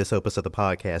this opus of the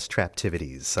podcast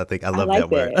Traptivities. I love that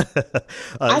word.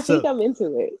 I think I'm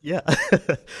into it. Yeah.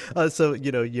 So,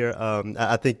 you're,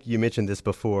 I think you mentioned this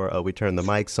before we turned the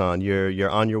mics on. You're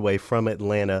on your way from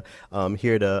Atlanta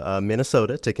here to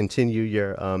Minnesota to continue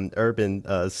your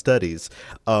urban studies.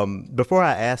 Before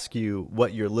I ask you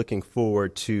what you're looking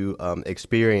forward to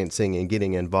experiencing and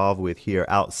getting involved with here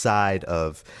outside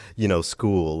of,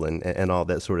 school and all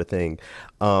that sort of thing,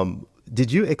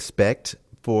 did you expect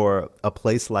for a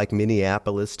place like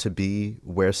Minneapolis to be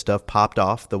where stuff popped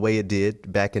off the way it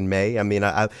did back in May? I mean,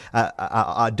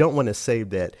 I don't want to say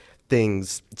that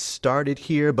things started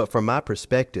here, but from my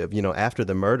perspective, after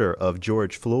the murder of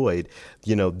George Floyd,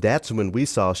 that's when we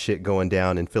saw shit going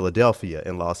down in Philadelphia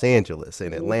and Los Angeles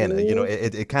and Atlanta.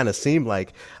 It kind of seemed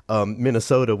like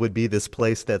Minnesota would be this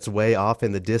place that's way off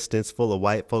in the distance, full of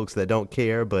white folks that don't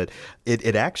care, but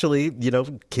it actually,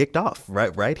 kicked off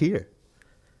right here.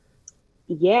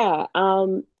 Yeah,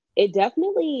 it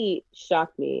definitely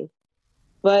shocked me,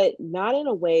 but not in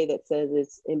a way that says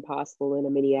it's impossible in a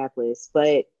Minneapolis,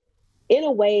 but in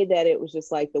a way that it was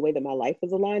just like the way that my life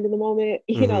was aligned in the moment.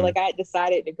 Like I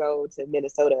decided to go to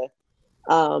Minnesota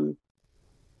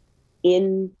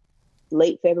in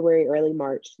late February, early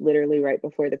March, literally right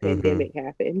before the pandemic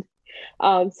happened.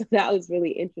 So that was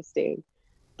really interesting.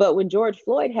 But when George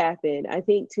Floyd happened, I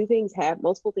think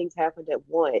multiple things happened at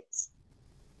once.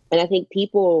 And I think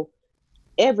people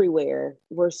everywhere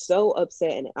were so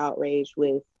upset and outraged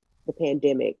with the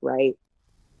pandemic, right?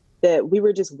 That we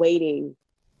were just waiting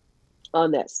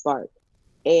on that spark.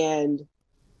 And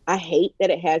I hate that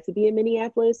it had to be in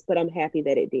Minneapolis, but I'm happy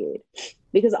that it did.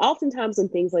 Because oftentimes when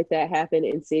things like that happen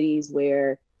in cities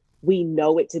where we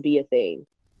know it to be a thing,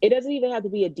 it doesn't even have to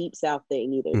be a deep South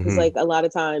thing either. Because like a lot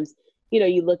of times,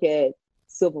 you look at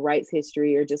civil rights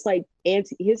history or just like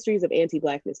histories of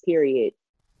anti-Blackness, period.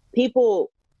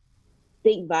 People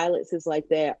think violences like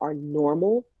that are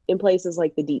normal in places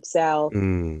like the Deep South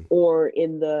or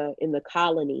in the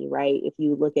colony, right? If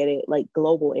you look at it like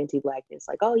global anti-Blackness,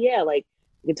 like, oh yeah, like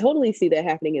you can totally see that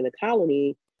happening in the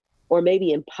colony or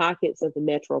maybe in pockets of the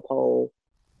metropole,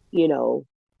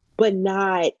 but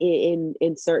not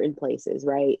in certain places,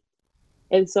 right?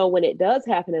 And so when it does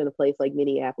happen in a place like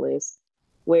Minneapolis,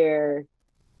 where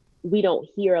we don't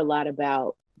hear a lot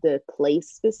about the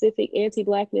place-specific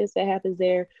anti-Blackness that happens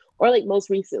there, or like most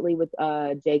recently with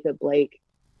Jacob Blake,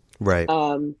 right?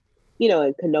 In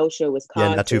Kenosha,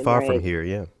 Wisconsin, not too far from right? here,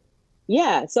 yeah.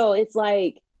 Yeah, so it's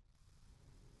like,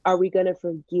 are we gonna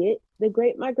forget the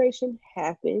Great Migration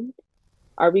happened?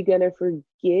 Are we gonna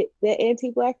forget that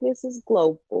anti-Blackness is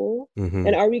global?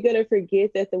 And are we gonna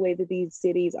forget that the way that these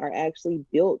cities are actually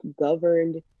built,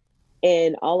 governed,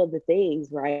 and all of the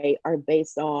things, right, are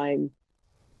based on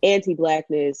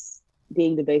anti-Blackness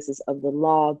being the basis of the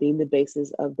law, being the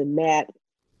basis of the map,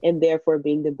 and therefore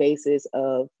being the basis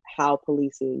of how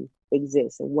policing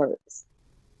exists and works.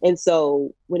 And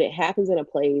so when it happens in a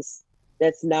place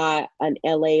that's not an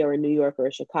LA or a New York or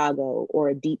a Chicago or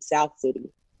a deep South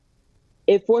city,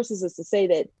 it forces us to say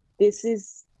that this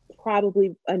is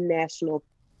probably a national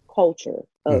culture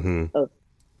of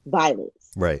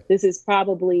violence. Right. This is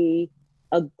probably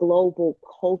a global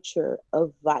culture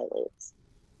of violence.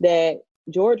 That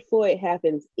George Floyd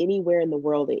happens anywhere in the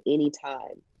world at any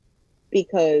time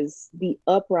because the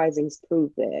uprisings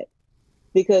prove that,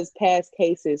 because past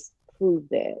cases prove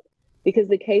that, because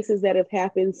the cases that have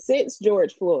happened since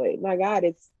George Floyd, my God,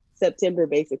 it's September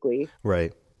basically.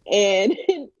 Right. And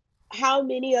how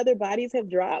many other bodies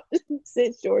have dropped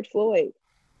since George Floyd?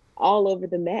 All over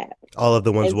the map. All of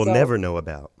the ones we'll never know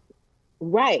about.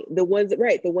 Right. The ones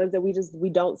that we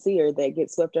don't see or that get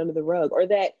swept under the rug, or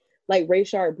that like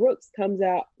Rayshard Brooks comes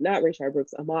out, not Rayshard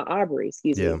Brooks, Ahmaud Arbery,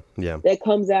 excuse me. Yeah. That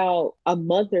comes out a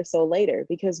month or so later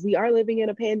because we are living in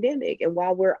a pandemic. And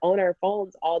while we're on our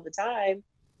phones all the time,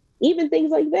 even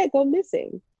things like that go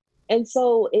missing. And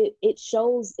so it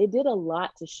did a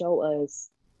lot to show us.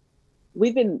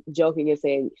 We've been joking and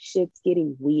saying shit's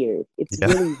getting weird. It's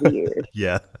really weird.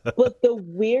 Yeah. But the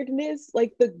weirdness,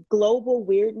 like the global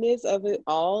weirdness of it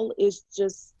all, is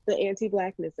just the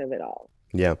anti-Blackness of it all.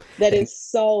 Yeah. That is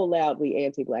so loudly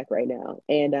anti-Black right now.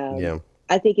 And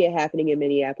I think it happening in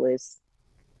Minneapolis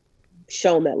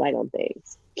shone that light on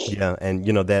things. Yeah, and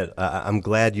that I'm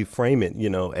glad you frame it,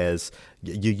 as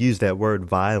you use that word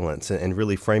violence and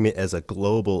really frame it as a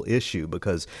global issue,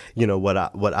 because what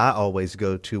I always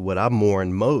go to, what I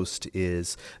mourn most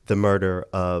is the murder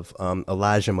of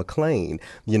Elijah McClain,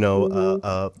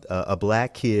 a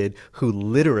black kid who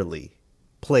literally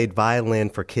played violin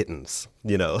for kittens.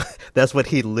 You know, that's what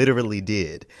he literally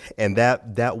did. And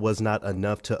that was not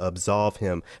enough to absolve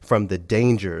him from the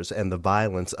dangers and the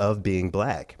violence of being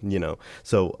black, you know.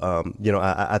 So, you know,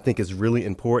 I think it's really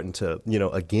important to, you know,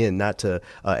 again, not to,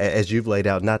 as you've laid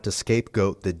out, not to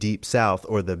scapegoat the Deep South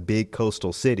or the big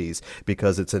coastal cities,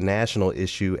 because it's a national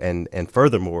issue and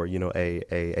furthermore, you know,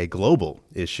 a global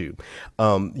issue.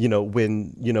 You know,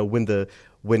 when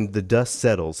the dust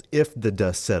settles, if the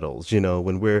dust settles, you know,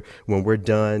 when we're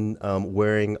done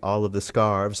wearing all of the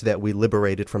scarves that we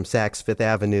liberated from Saks Fifth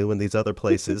Avenue and these other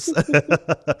places,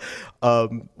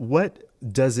 what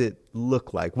does it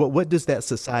look like? What does that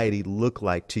society look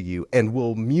like to you? And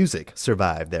will music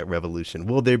survive that revolution?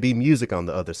 Will there be music on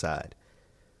the other side?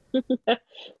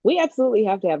 We absolutely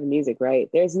have to have music, right?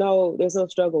 There's no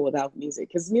struggle without music,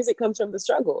 because music comes from the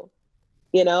struggle.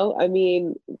 You know, I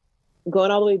mean,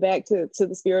 going all the way back to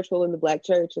the spiritual and the Black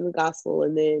church and the gospel,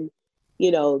 and then,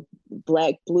 you know,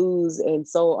 Black blues and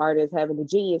soul artists having the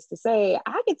genius to say,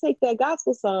 I could take that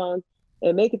gospel song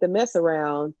and make it the mess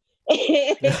around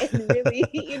and really,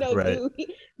 you know, Right.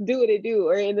 do what it do.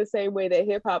 Or in the same way that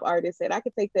hip hop artists said, I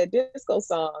could take that disco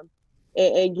song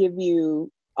and give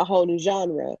you a whole new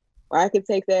genre. Or I could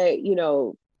take that, you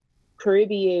know,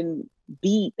 Caribbean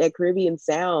beat, that Caribbean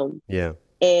sound, Yeah.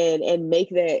 and make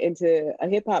that into a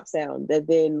hip hop sound that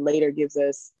then later gives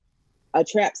us a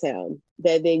trap sound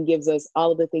that then gives us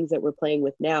all of the things that we're playing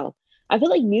with now. I feel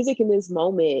like music in this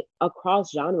moment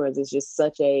across genres is just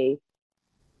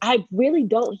I really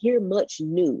don't hear much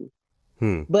new,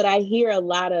 but I hear a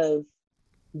lot of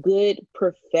good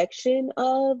perfection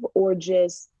of, or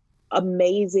just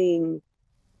amazing,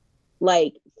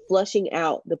 like flushing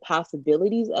out the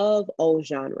possibilities of old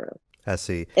genre. I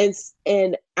see.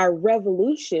 And our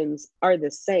revolutions are the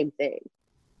same thing.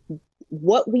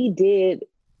 What we did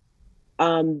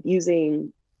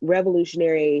using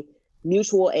revolutionary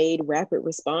mutual aid rapid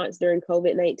response during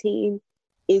COVID-19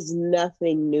 is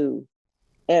nothing new.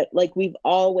 Like, we've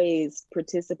always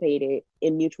participated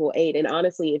in mutual aid. And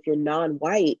honestly, if you're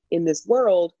non-white in this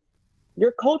world,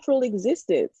 your cultural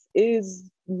existence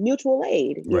is mutual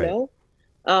aid, you Right. know?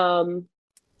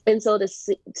 And so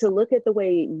to look at the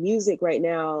way music right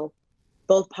now,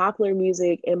 both popular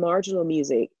music and marginal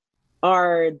music,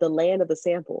 are the land of the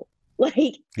sample,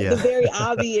 like Yeah. the very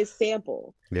obvious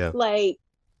sample. Yeah. Like,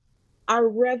 our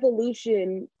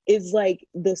revolution is like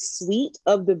the suite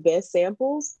of the best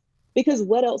samples, because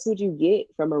what else would you get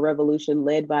from a revolution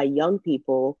led by young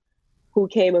people who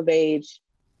came of age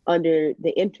under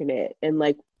the internet and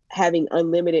like having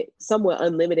somewhat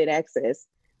unlimited access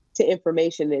to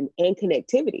information and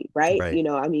connectivity, right? Right. You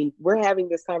know, I mean, we're having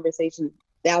this conversation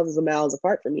thousands of miles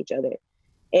apart from each other,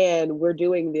 and we're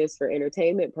doing this for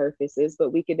entertainment purposes,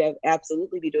 but we could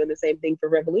absolutely be doing the same thing for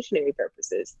revolutionary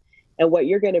purposes. And what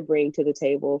you're going to bring to the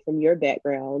table from your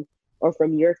background or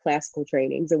from your classical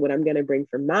trainings, and what I'm going to bring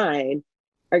from mine,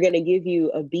 are going to give you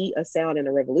a beat, a sound, and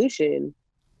a revolution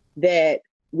that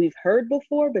we've heard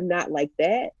before, but not like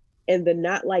that. And the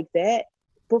not like that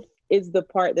is the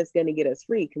part that's going to get us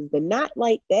free, because the not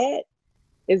like that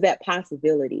is that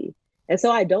possibility. And so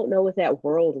I don't know what that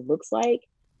world looks like,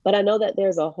 but I know that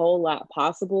there's a whole lot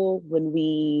possible when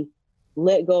we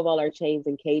let go of all our chains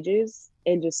and cages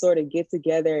and just sort of get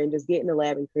together and just get in the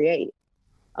lab and create,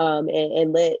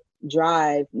 and let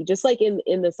drive, just like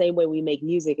in the same way we make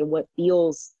music and what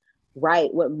feels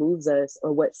right, what moves us,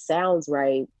 or what sounds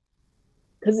right.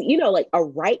 Because, you know, like, a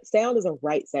right sound is a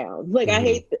right sound. Like, I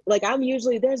hate, like, I'm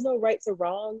usually, there's no rights or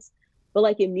wrongs, but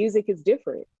like in music it's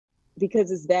different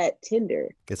because it's that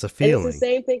tender. It's a feeling. And it's the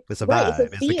same thing. It's a right, vibe, it's a as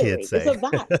the feeling. kids say. It's a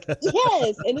vibe.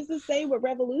 Yes. And it's the same with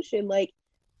revolution. Like,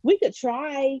 we could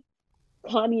try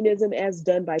communism as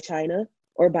done by China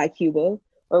or by Cuba,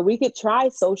 or we could try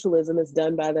socialism as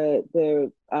done by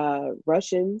the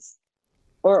Russians,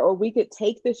 or we could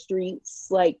take the streets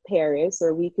like Paris,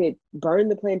 or we could burn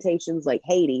the plantations like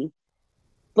Haiti,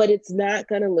 but it's not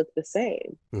going to look the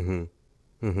same.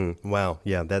 Wow.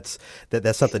 Yeah, that's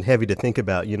something heavy to think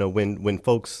about. You know, when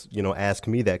folks, you know, ask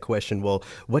me that question, well,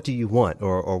 what do you want,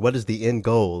 or what is the end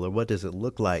goal, or what does it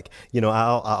look like? You know,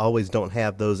 I always don't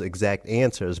have those exact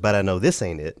answers, but I know this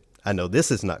ain't it. I know this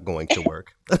is not going to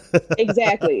work.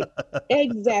 Exactly.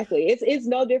 It's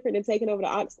no different than taking over the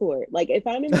aux cord. Like, if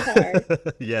I'm in the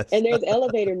car Yes. and there's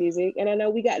elevator music, and I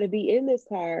know we got to be in this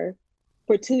car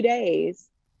for 2 days,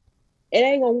 it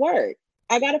ain't gonna work.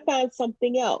 I got to find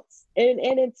something else. And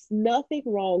it's nothing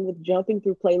wrong with jumping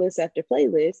through playlist after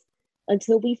playlist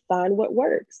until we find what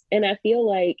works. And I feel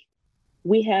like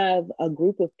we have a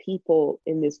group of people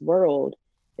in this world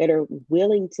that are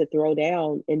willing to throw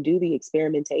down and do the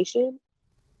experimentation,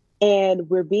 And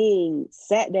we're being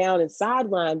sat down and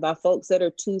sidelined by folks that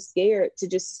are too scared to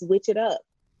just switch it up.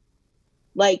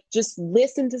 Like, just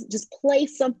just play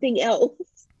something else.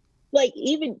 Like,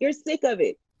 even you're sick of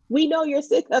it. We know you're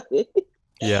sick of it.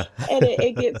 Yeah. And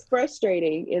it gets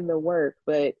frustrating in the work,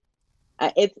 but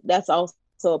that's also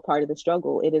a part of the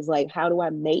struggle. It is like, how do I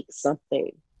make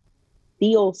something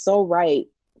feel so right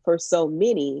for so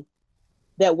many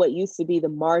that what used to be the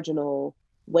marginal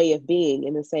way of being,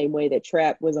 in the same way that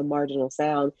trap was a marginal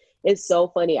sound. It's so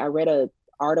funny. I read an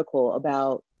article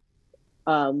about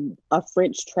a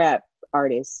French trap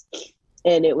artist,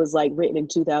 and it was like written in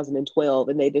 2012,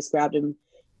 and they described him,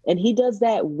 and he does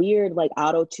that weird like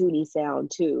auto-tuney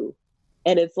sound too.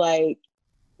 And it's like,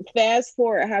 fast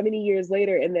forward how many years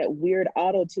later, and that weird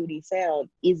auto-tuney sound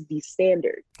is the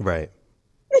standard. Right.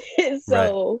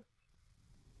 So right.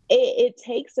 It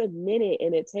takes a minute,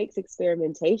 and it takes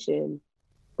experimentation.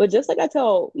 But just like I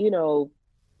tell,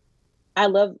 I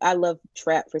love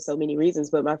trap for so many reasons,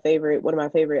 but one of my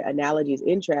favorite analogies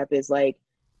in trap is like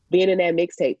being in that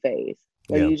mixtape phase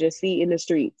where you just feet in the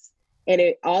streets. And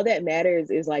all that matters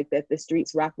is like that the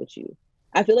streets rock with you.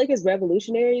 I feel like as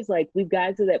revolutionaries, like we've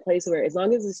gotten to that place where as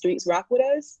long as the streets rock with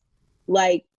us,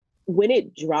 like when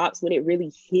it drops, when it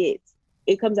really hits,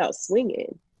 it comes out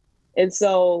swinging. And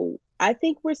so I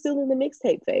think we're still in the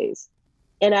mixtape phase.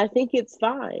 And I think it's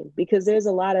fine because there's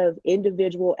a lot of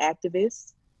individual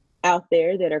activists out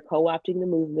there that are co-opting the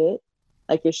movement,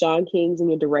 like your Sean Kings and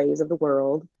your DeRays of the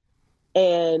world.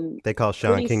 And they call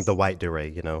Sean King the white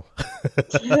DeRay,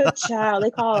 Child,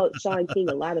 they call Sean King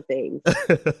a lot of things.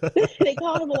 They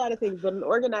call him a lot of things, but an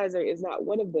organizer is not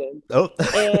one of them. Oh.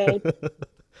 And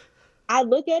I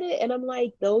look at it and I'm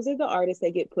like, those are the artists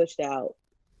that get pushed out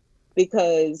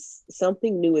because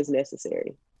something new is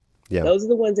necessary. Yeah. Those are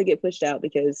the ones that get pushed out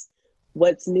because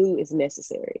what's new is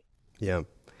necessary. Yeah.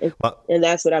 And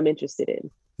that's what I'm interested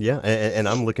in. Yeah, and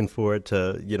I'm looking forward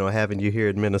to having you here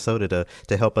in Minnesota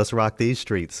to help us rock these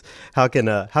streets. How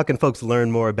can folks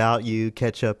learn more about you,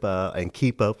 catch up and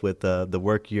keep up with the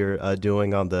work you're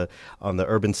doing on the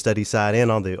urban study side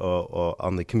and on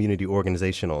the community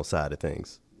organizational side of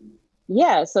things?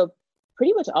 Yeah, so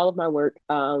pretty much all of my work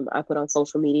I put on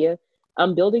social media.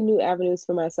 I'm building new avenues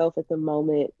for myself at the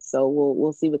moment, so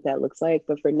we'll see what that looks like.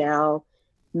 But for now,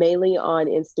 mainly on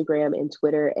Instagram and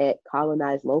Twitter at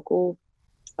Colonize Local.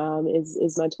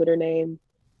 Is my Twitter name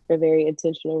for very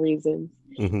intentional reasons.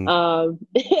 Mm-hmm.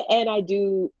 And I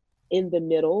do In the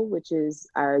Middle, which is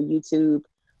our YouTube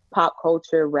pop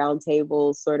culture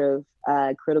roundtable sort of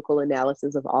critical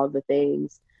analysis of all the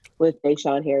things with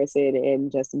Deshaun Harrison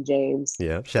and Justin James.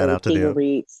 Yeah, shout out to them.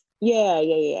 Reeds.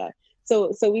 Yeah.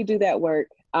 So we do that work.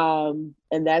 And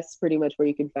that's pretty much where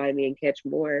you can find me and catch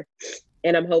more.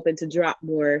 And I'm hoping to drop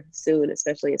more soon,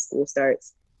 especially as school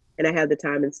starts. And I have the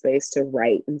time and space to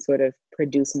write and sort of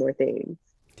produce more things.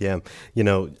 Yeah.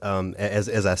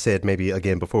 As I said, maybe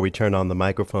again, before we turn on the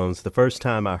microphones, the first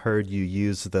time I heard you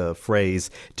use the phrase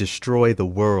destroy the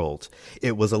world,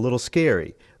 it was a little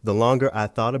scary. The longer I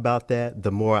thought about that,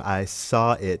 the more I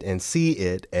saw it and see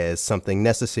it as something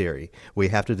necessary. We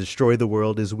have to destroy the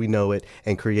world as we know it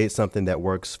and create something that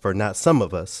works for not some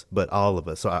of us, but all of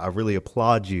us. So I really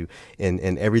applaud you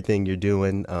in everything you're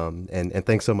doing. And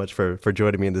thanks so much for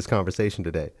joining me in this conversation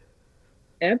today.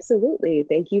 Absolutely.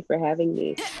 Thank you for having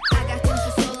me. I got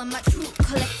control on my true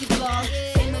collectible.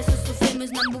 Famous, so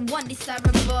famous, number one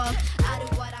desirable.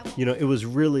 It was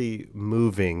really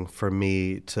moving for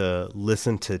me to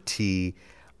listen to T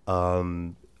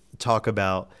talk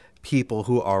about people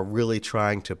who are really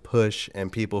trying to push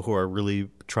and people who are really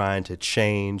trying to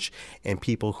change and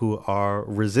people who are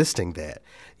resisting that,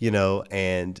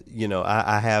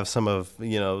 I have some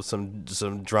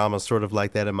drama sort of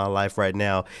like that in my life right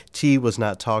now. T was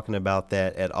not talking about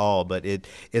that at all, but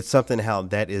it's something how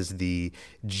that is the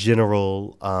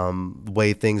general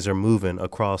way things are moving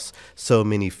across so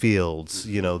many fields,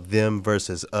 them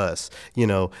versus us.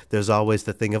 There's always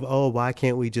the thing of, why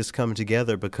can't we just come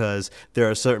together? Because there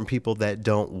are certain people that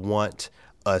don't want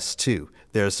us to.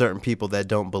 There are certain people that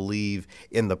don't believe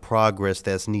in the progress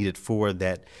that's needed for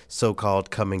that so-called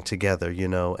coming together,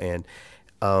 and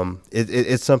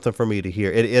it's something for me to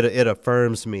hear. It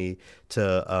affirms me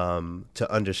to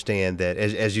understand that,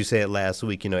 as you said last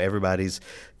week, everybody's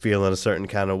feeling a certain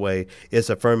kind of way. It's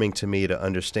affirming to me to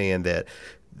understand that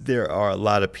there are a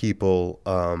lot of people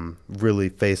really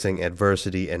facing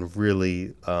adversity and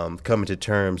really coming to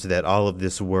terms that all of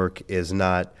this work is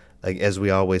not, like, as we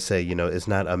always say, it's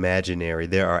not imaginary.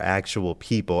 There are actual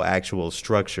people, actual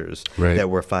structures that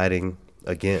we're fighting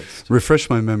against.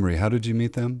 Refresh my memory. How did you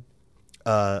meet them?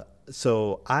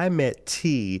 So I met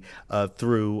T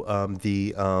through one of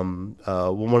the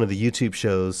YouTube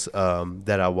shows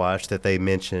that I watched that they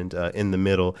mentioned in the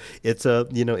middle. It's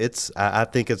I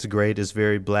think it's great. It's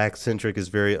very black centric. It's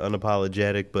very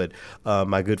unapologetic. But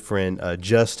my good friend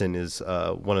Justin is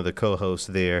one of the co-hosts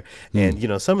there,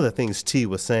 and some of the things T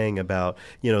was saying about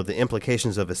the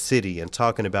implications of a city and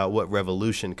talking about what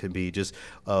revolution could be just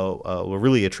were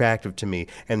really attractive to me.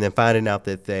 And then finding out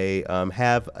that they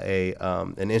have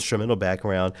an instrumental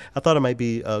background, I thought it might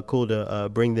be cool to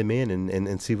bring them in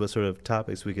and see what sort of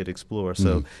topics we could explore.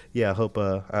 So yeah, I hope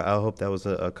that was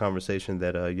a conversation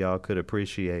that y'all could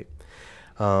appreciate.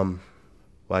 Well,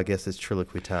 I guess it's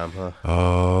Trilloquy time, huh?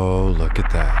 Oh, look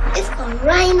at that. It's gonna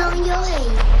rain on your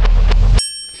head.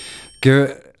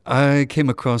 Garrett, I came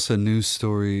across a news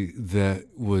story that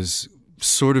was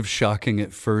sort of shocking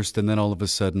at first, and then all of a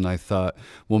sudden I thought,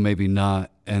 well, maybe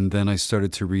not. And then I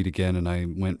started to read again, and I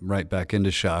went right back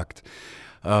into shocked.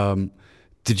 So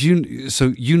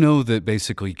you know that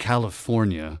basically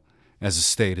California as a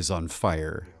state is on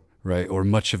fire, right? Or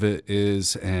much of it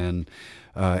is, and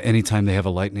anytime they have a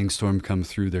lightning storm come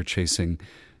through, they're chasing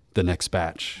the next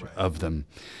batch of them.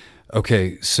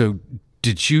 Okay, so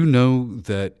did you know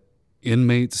that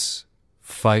inmates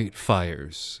fight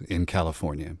fires in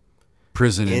California?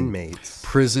 Prison inmates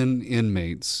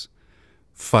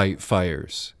fight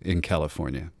fires in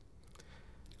California.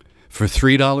 For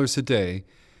 $3 a day,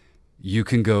 you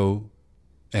can go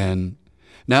and...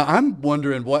 Now, I'm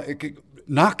wondering,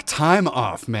 knock time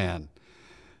off, man.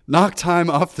 Knock time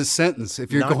off the sentence.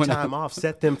 If you're knock time off,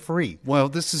 set them free. Well,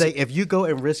 this is... Say, if you go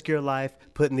and risk your life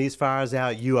putting these fires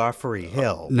out, you are free.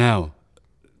 Hell. Now,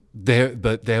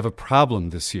 but they have a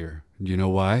problem this year. Do you know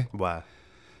why? Why?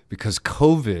 Because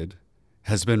COVID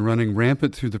has been running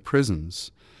rampant through the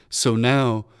prisons. So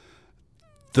now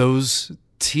those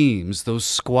teams, those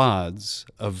squads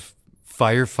of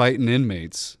firefighting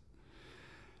inmates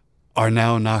are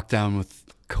now knocked down with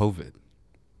COVID.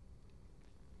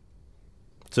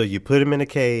 So you put them in a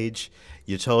cage.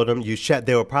 You told them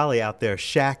they were probably out there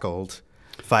shackled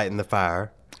fighting the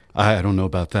fire. I don't know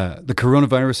about that. The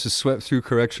coronavirus has swept through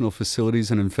correctional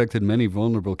facilities and infected many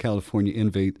vulnerable California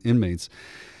inmates,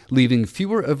 leaving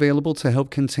fewer available to help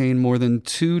contain more than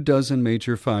 24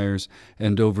 major fires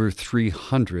and over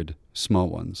 300 small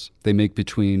ones. They make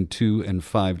between $2 and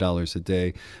 $5 a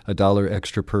day, $1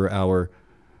 extra per hour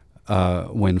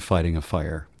when fighting a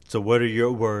fire. So what are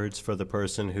your words for the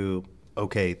person who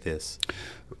okayed this?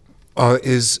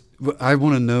 I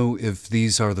want to know if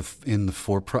these are in the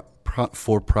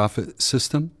for-profit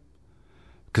system.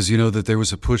 Because you know that there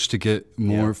was a push to get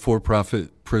more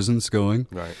for-profit prisons going.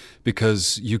 Right.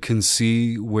 Because you can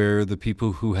see where the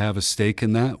people who have a stake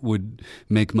in that would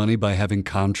make money by having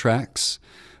contracts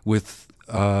with,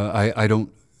 would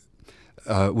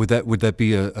that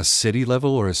be a city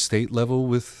level or a state level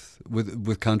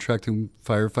with contracting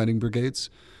firefighting brigades?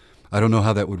 I don't know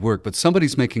how that would work, but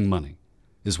somebody's making money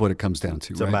is what it comes down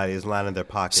to, Somebody right? is lining their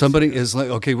pockets. Somebody is like,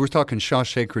 okay, we're talking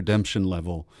Shawshank Redemption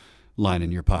level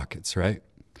lining your pockets, right?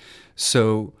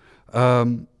 So,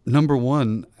 number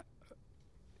one,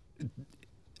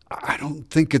 I don't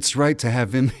think it's right to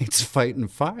have inmates fighting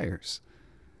fires.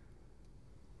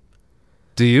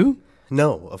 Do you?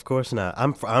 No, of course not.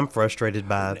 I'm frustrated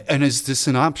by it. And is this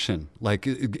an option? Like,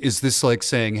 is this like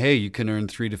saying, hey, you can earn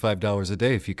 $3 to $5 a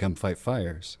day if you come fight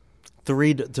fires?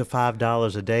 $3 to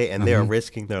 $5 a day, and they're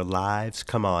risking their lives.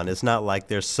 Come on, it's not like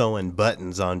they're sewing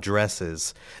buttons on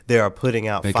dresses. They are putting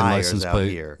out fires out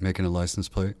here, making a license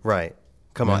plate. Right?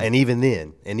 Come on, and even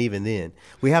then,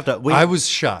 we have to. I was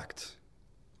shocked.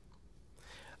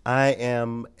 I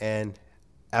am an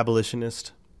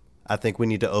abolitionist. I think we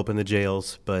need to open the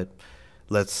jails, but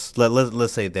let's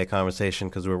save that conversation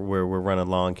because we're running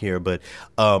long here. But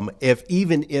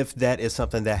if that is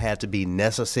something that had to be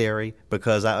necessary,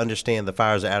 because I understand the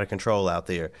fires are out of control out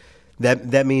there,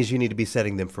 that means you need to be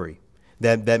setting them free.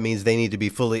 That means they need to be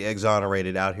fully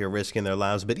exonerated out here risking their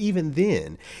lives. But even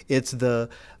then, it's the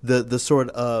sort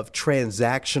of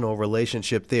transactional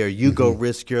relationship there. You go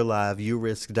risk your life, you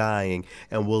risk dying,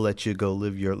 and we'll let you go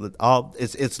live your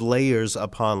it's layers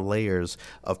upon layers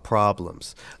of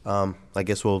problems. I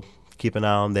guess we'll keep an eye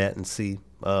on that and see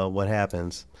what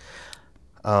happens.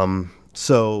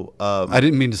 So I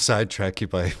didn't mean to sidetrack you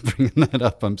by bringing that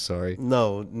up. I'm sorry.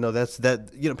 No, that's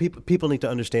that. People need to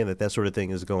understand that sort of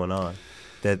thing is going on.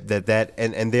 That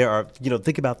and there are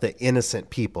think about the innocent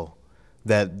people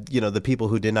that, the people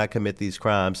who did not commit these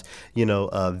crimes,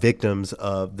 victims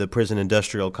of the prison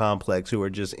industrial complex who are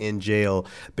just in jail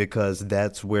because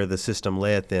that's where the system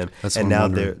led them. And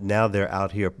now they're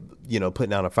out here,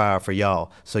 putting out a fire for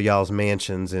y'all, so y'all's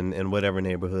mansions and whatever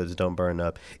neighborhoods don't burn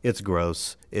up. It's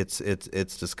gross. It's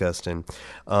disgusting.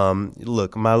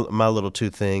 Look, my little two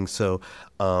things. So,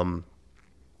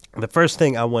 the first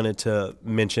thing I wanted to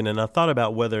mention, and I thought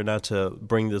about whether or not to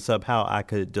bring this up, how I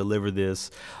could deliver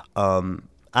this.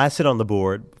 I sit on the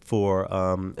board for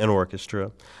an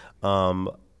orchestra.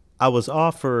 I was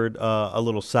offered a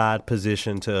little side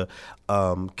position to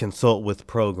consult with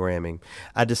programming.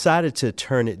 I decided to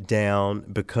turn it down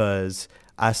because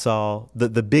I saw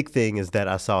the big thing is that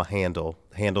I saw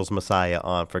Handel's Messiah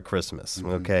on for Christmas.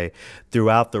 Okay.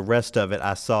 Throughout the rest of it,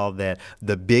 I saw that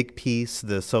the big piece,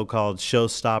 the so-called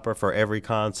showstopper for every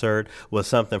concert, was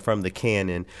something from the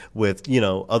canon with,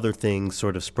 other things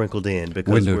sort of sprinkled in,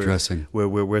 because window dressing.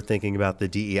 We're thinking about the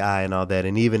DEI and all that.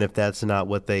 And even if that's not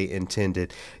what they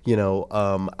intended,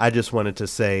 I just wanted to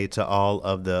say to all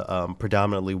of the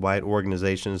predominantly white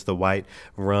organizations, the white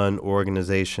run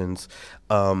organizations,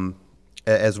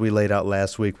 as we laid out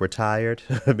last week, we're tired.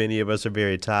 Many of us are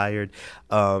very tired.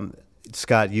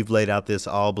 Scott, you've laid out this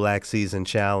all black season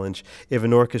challenge. If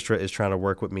an orchestra is trying to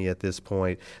work with me at this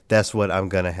point, that's what I'm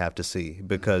going to have to see,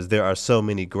 because there are so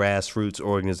many grassroots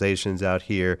organizations out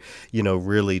here,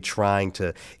 really trying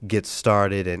to get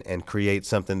started and create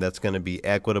something that's going to be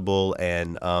equitable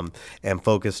and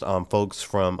focused on folks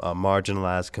from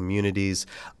marginalized communities.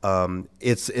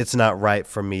 It's not right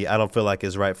for me. I don't feel like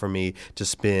it's right for me to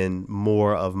spend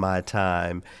more of my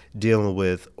time dealing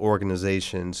with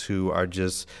organizations who are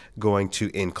just going to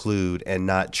include and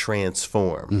not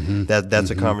transform. That's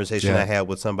a conversation I had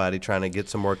with somebody trying to get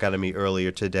some work out of me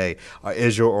earlier today.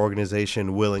 Is your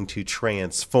organization willing to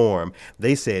transform?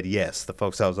 They said yes, the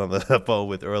folks I was on the phone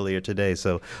with earlier today.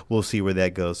 So we'll see where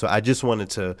that goes. So I just wanted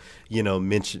to,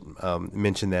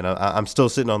 mention that. I'm still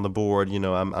sitting on the board.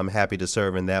 I'm happy to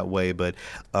serve in that way. But,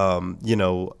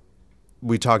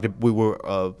 we were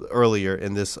earlier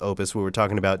in this opus, we were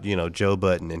talking about, Joe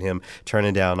Budden and him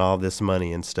turning down all this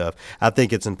money and stuff. I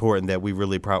think it's important that we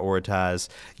really prioritize,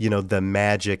 the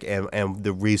magic and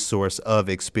the resource of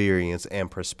experience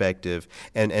and perspective,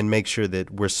 and make sure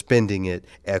that we're spending it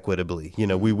equitably.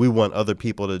 We want other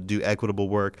people to do equitable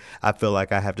work. I feel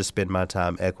like I have to spend my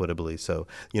time equitably. So,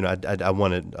 I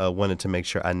wanted to make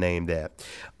sure I named that.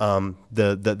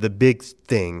 The big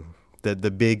thing,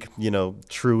 the big,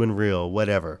 true and real,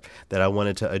 whatever, that I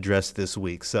wanted to address this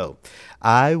week. So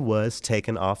I was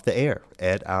taken off the air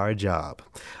at our job.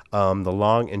 The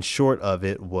long and short of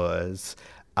it was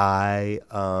I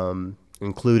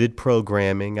included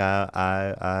programming.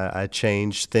 I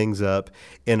changed things up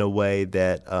in a way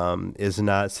that is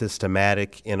not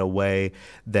systematic, in a way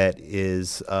that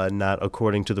is not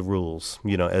according to the rules,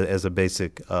 as a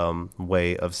basic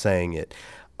way of saying it.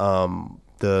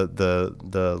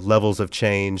 The levels of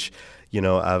change,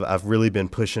 I've really been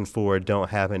pushing for, don't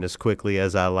happen as quickly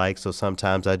as I like. So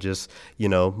sometimes I just,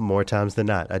 more times than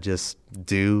not, I just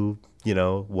do,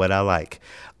 what I like.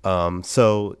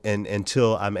 So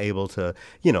until I'm able to,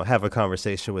 have a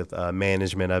conversation with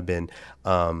management, I've been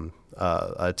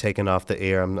taken off the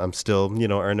air. I'm still,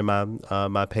 earning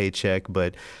my paycheck.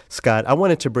 But Scott, I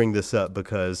wanted to bring this up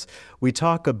because we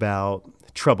talk about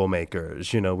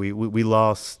troublemakers. We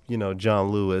lost,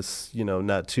 John Lewis,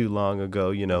 not too long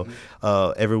ago,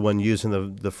 everyone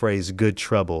using the phrase good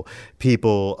trouble.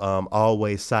 People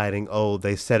always citing,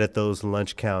 they sat at those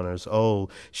lunch counters.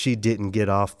 She didn't get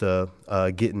off the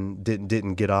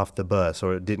didn't get off the bus,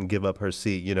 or didn't give up her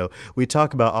seat. We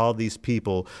talk about all these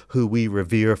people who we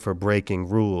revere for breaking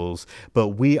rules, but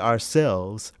we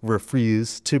ourselves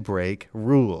refuse to break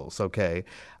rules. Okay.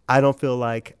 I don't feel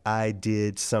like I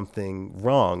did something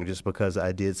wrong just because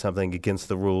I did something against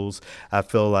the rules. I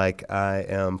feel like I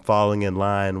am falling in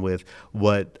line with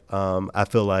what I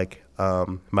feel like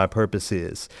my purpose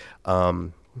is.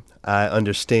 I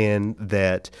understand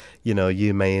that,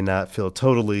 you may not feel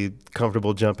totally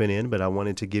comfortable jumping in, but I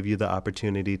wanted to give you the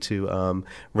opportunity to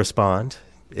respond.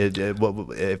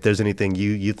 If there's anything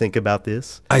you think about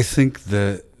this. I think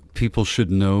that people should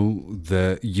know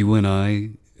that you and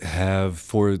I have,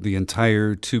 for the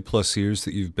entire 2+ years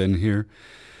that you've been here,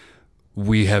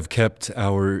 we have kept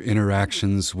our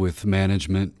interactions with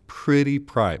management pretty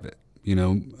private,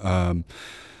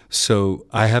 so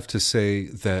I have to say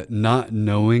that not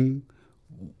knowing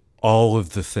all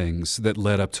of the things that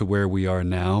led up to where we are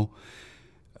now,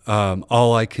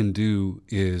 all I can do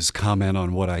is comment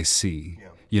on what I see,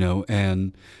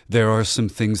 and there are some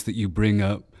things that you bring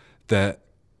up that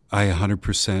I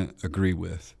 100% agree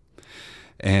with.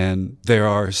 And there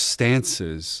are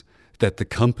stances that the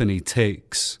company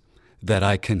takes that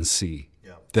I can see,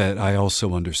 that I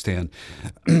also understand.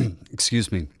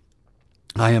 Excuse me.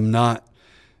 I am not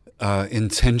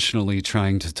intentionally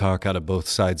trying to talk out of both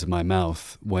sides of my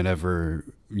mouth whenever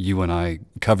you and I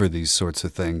cover these sorts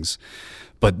of things.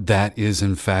 But that is,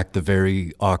 in fact, the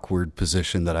very awkward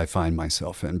position that I find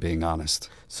myself in, being honest.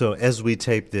 So as we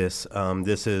tape this,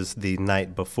 this is the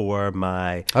night before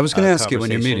my I was going to ask you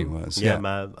when your meeting was. Yeah,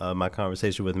 my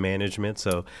conversation with management.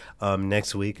 So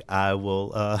next week I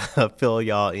will fill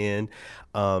y'all in.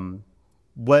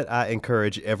 What I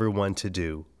encourage everyone to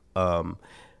do,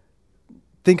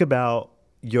 think about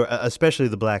especially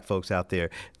the black folks out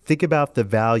there, think about the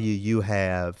value you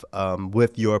have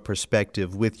with your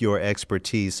perspective, with your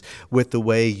expertise, with the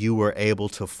way you were able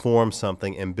to form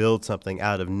something and build something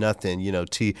out of nothing. You know,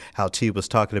 how T was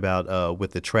talking about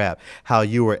with the trap, how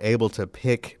you were able to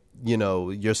pick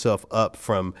yourself up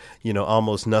from,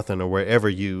 almost nothing, or wherever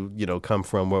you come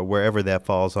from, wherever that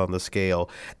falls on the scale,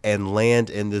 and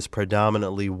land in this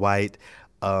predominantly white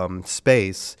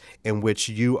space in which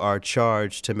you are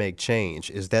charged to make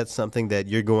change. Is that something that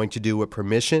you're going to do with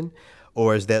permission,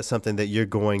 or is that something that you're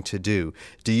going to do?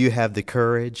 Do you have the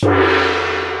courage